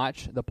to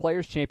watch. The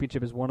Players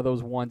Championship is one of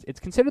those ones. It's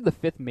considered the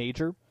 5th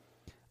major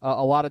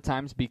a lot of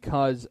times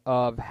because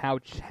of how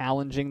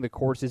challenging the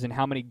course is and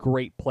how many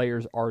great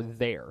players are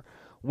there.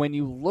 When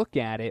you look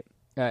at it,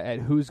 at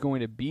who's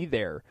going to be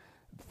there,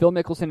 Phil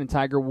Mickelson and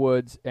Tiger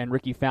Woods and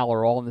Ricky Fowler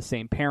are all in the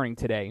same pairing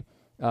today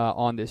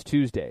on this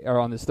Thursday. And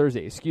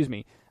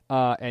TPC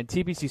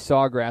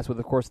Sawgrass with,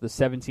 of course, the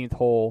 17th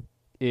hole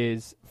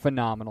is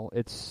phenomenal.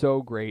 It's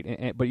so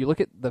great. But you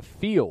look at the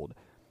field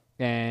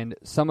and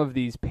some of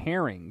these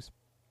pairings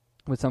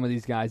with some of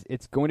these guys,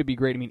 it's going to be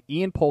great. I mean,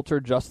 Ian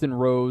Poulter, Justin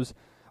Rose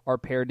are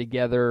paired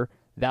together.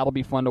 That'll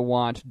be fun to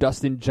watch.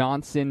 Dustin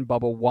Johnson,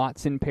 Bubba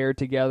Watson paired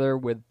together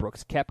with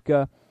Brooks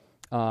Koepka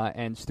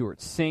and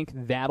Stuart Sink.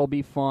 That'll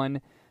be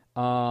fun.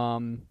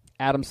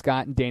 Adam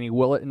Scott and Danny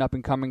Willett, an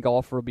up-and-coming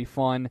golfer, will be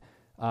fun.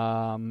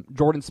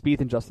 Jordan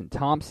Spieth and Justin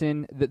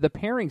Thompson. The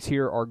pairings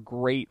here are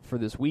great for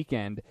this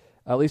weekend,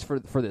 at least for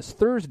this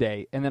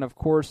Thursday. And then, of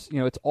course,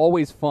 it's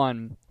always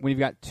fun when you've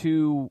got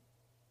 2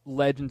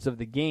 legends of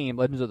the game,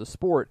 legends of the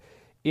sport,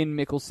 in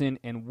Mickelson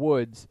and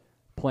Woods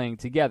playing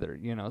together.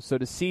 So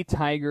to see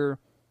Tiger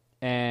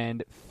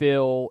and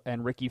Phil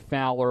and Ricky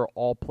Fowler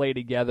all play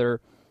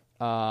together,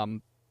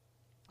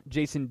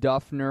 Jason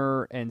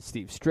Duffner and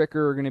Steve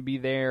Stricker are going to be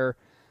there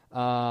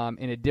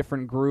in a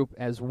different group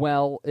as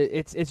well.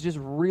 It's just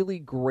really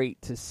great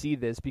to see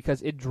this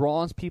because it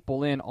draws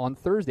people in on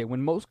Thursday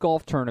when most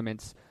golf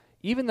tournaments,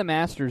 even the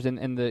Masters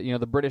and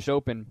the British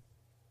Open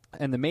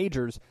and the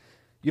majors,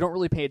 you don't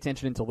really pay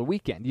attention until the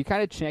weekend. You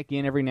kind of check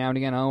in every now and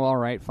again. Oh, all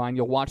right, fine.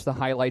 You'll watch the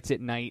highlights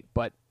at night,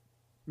 but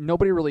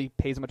nobody really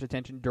pays much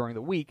attention during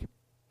the week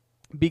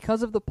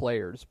because of the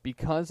players,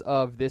 because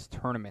of this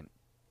tournament,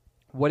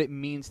 what it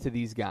means to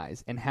these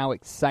guys and how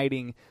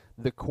exciting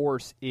the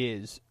course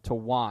is to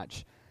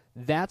watch.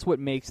 That's what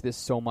makes this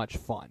so much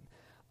fun.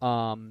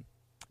 The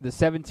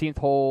 17th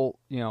hole,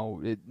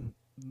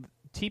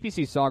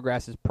 TPC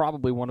Sawgrass is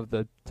probably one of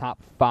the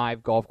top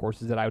 5 golf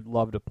courses that I would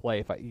love to play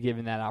if I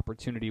given that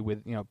opportunity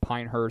with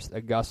Pinehurst,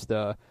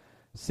 Augusta,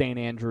 St.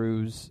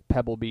 Andrews,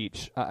 Pebble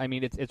Beach. I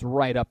mean, it's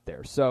right up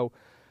there. So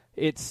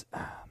it's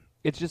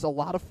just a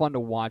lot of fun to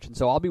watch. And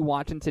so I'll be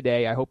watching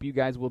today. I hope you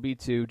guys will be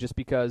too, just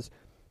because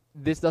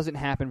this doesn't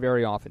happen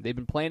very often. They've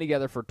been playing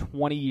together for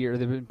 20 years.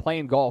 They've been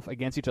playing golf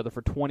against each other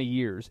for 20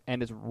 years,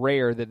 and it's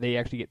rare that they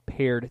actually get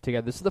paired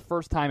together. This is the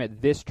first time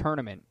at this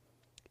tournament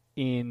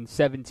in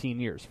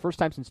 17 years. First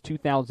time since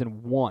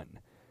 2001,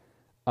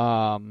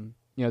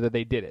 that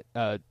they did it.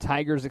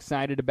 Tiger's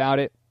excited about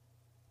it.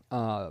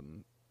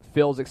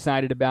 Phil's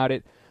excited about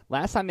it.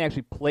 Last time they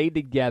actually played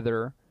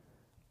together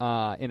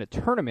in a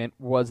tournament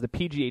was the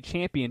PGA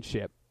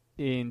Championship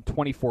in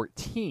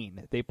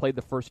 2014. They played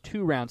the first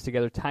 2 rounds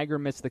together. Tiger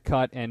missed the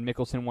cut, and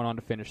Mickelson went on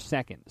to finish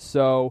second.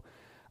 So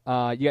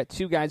you got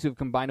 2 guys who have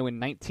combined to win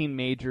 19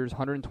 majors,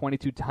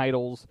 122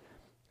 titles.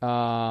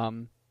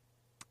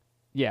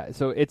 Yeah,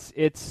 so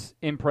it's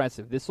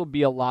impressive. This will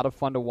be a lot of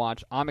fun to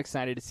watch. I'm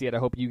excited to see it. I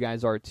hope you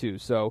guys are too.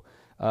 So,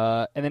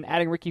 and then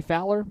adding Ricky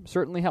Fowler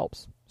certainly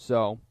helps.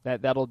 So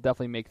that'll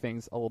definitely make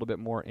things a little bit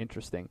more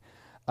interesting.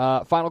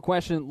 Final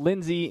question,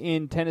 Lindsay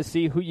in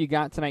Tennessee, who you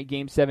got tonight,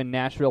 Game 7,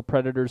 Nashville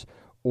Predators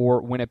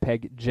or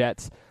Winnipeg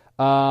Jets?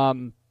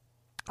 I'm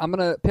going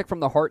to pick from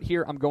the heart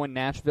here. I'm going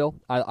Nashville.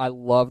 I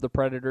love the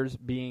Predators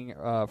being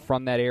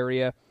from that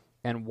area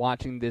and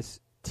watching this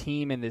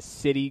team and this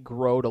city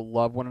grow to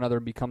love one another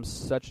and become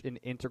such an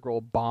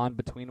integral bond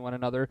between one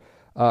another.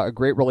 A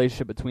great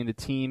relationship between the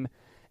team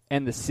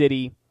and the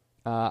city.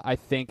 I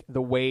think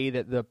the way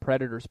that the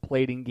Predators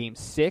played in Game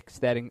 6,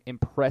 that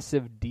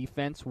impressive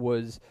defense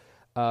is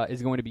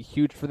going to be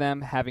huge for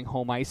them. Having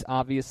home ice,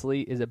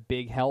 obviously, is a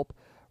big help.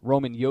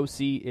 Roman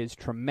Josi is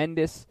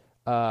tremendous.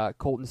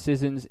 Colton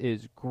Sissons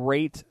is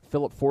great.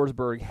 Philip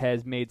Forsberg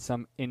has made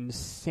some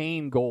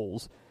insane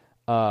goals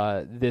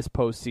this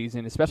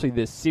postseason, especially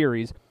this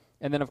series.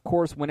 And then, of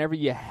course, whenever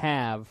you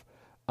have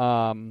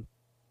a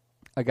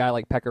guy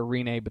like Pekka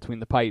Rinne between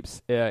the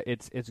pipes,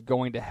 it's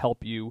going to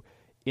help you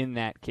in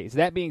that case.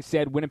 That being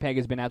said, Winnipeg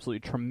has been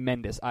absolutely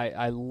tremendous.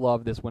 I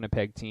love this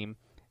Winnipeg team.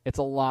 It's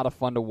a lot of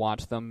fun to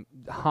watch them.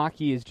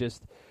 Hockey is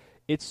just,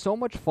 it's so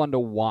much fun to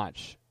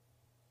watch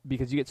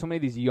because you get so many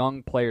of these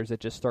young players that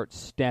just start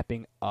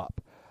stepping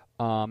up.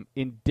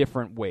 in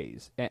different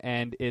ways,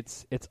 and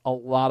it's a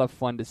lot of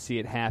fun to see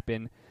it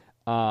happen.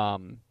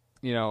 Mark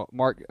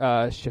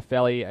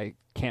Schiffelli, I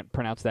can't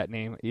pronounce that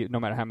name, no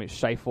matter how many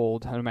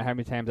Scheifeld, no matter how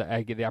many times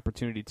I get the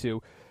opportunity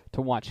to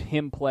watch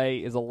him play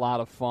is a lot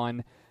of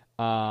fun.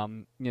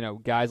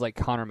 Guys like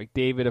Connor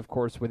McDavid, of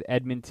course, with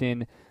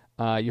Edmonton,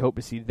 you hope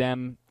to see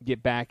them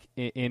get back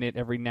in it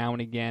every now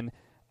and again.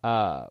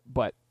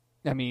 But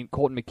I mean,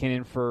 Colton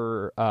McKinnon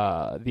for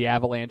the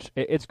Avalanche.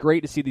 It's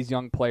great to see these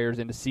young players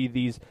and to see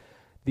these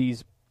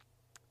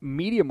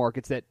media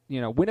markets that,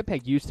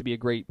 Winnipeg used to be a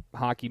great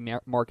hockey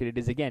market. It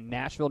is again.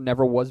 Nashville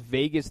never was.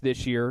 Vegas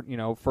this year,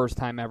 first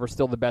time ever.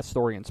 Still the best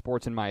story in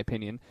sports, in my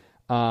opinion.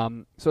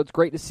 So it's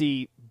great to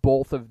see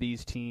both of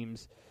these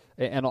teams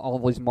and all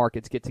of these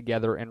markets get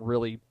together and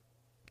really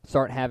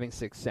start having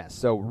success.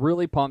 So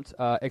really pumped.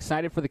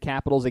 Excited for the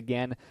Capitals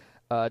again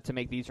to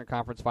make the Eastern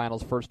Conference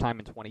Finals, first time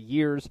in 20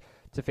 years,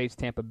 to face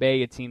Tampa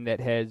Bay, a team that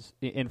has,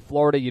 in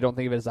Florida, you don't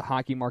think of it as a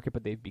hockey market,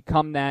 but they've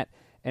become that,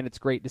 and it's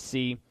great to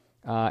see.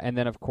 And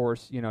then, of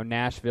course,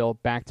 Nashville,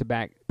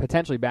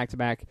 potentially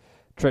back-to-back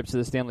trips to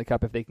the Stanley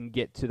Cup if they can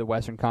get to the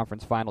Western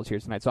Conference Finals here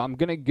tonight. So I'm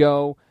going to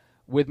go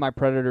with my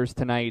Predators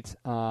tonight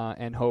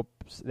and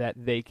hopes that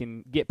they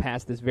can get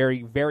past this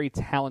very, very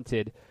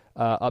talented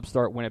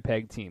upstart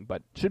Winnipeg team.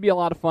 But should be a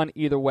lot of fun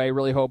either way.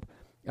 Really hope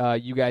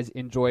you guys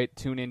enjoy it,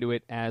 tune into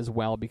it as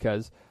well,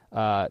 because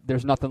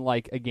there's nothing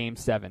like a Game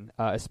 7,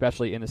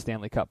 especially in the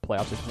Stanley Cup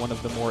playoffs. It's one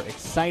of the more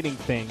exciting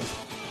things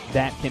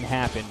that can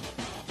happen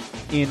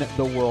in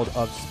the world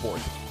of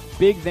sports.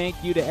 Big thank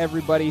you to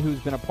everybody who's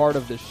been a part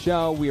of the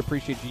show. We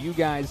appreciate you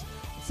guys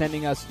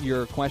sending us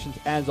your questions.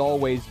 As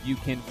always, you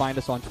can find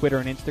us on Twitter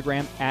and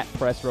Instagram at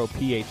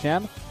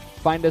PressRowPHM.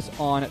 Find us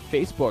on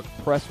Facebook,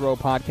 Press Row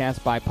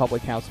Podcast by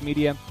Public House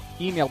Media.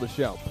 Email the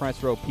show,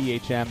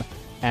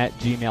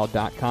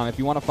 pressrowphm@gmail.com. If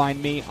you want to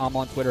find me, I'm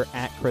on Twitter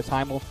at Chris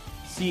Heimel,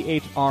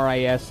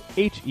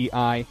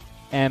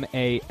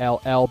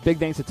 ChrisHeimmall. Big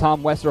thanks to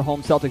Tom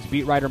Westerholm, Celtics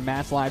beat writer,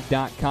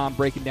 MassLive.com,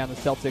 breaking down the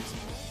Celtics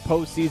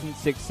postseason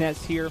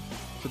success here.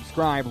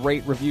 Subscribe,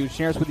 rate, review,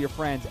 share us with your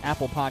friends,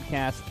 Apple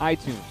Podcasts,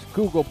 iTunes,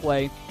 Google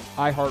Play,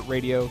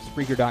 iHeartRadio,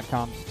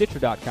 Spreaker.com,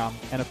 Stitcher.com,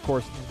 and of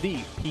course,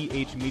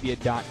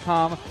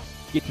 thephmedia.com.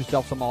 Get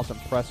yourself some awesome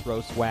Press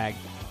Row swag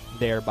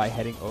there by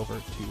heading over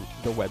to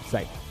the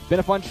website. Been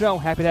a fun show.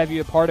 Happy to have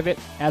you a part of it.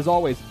 As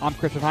always, I'm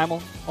Christian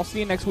Heimel. I'll see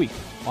you next week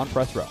on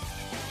Press Row.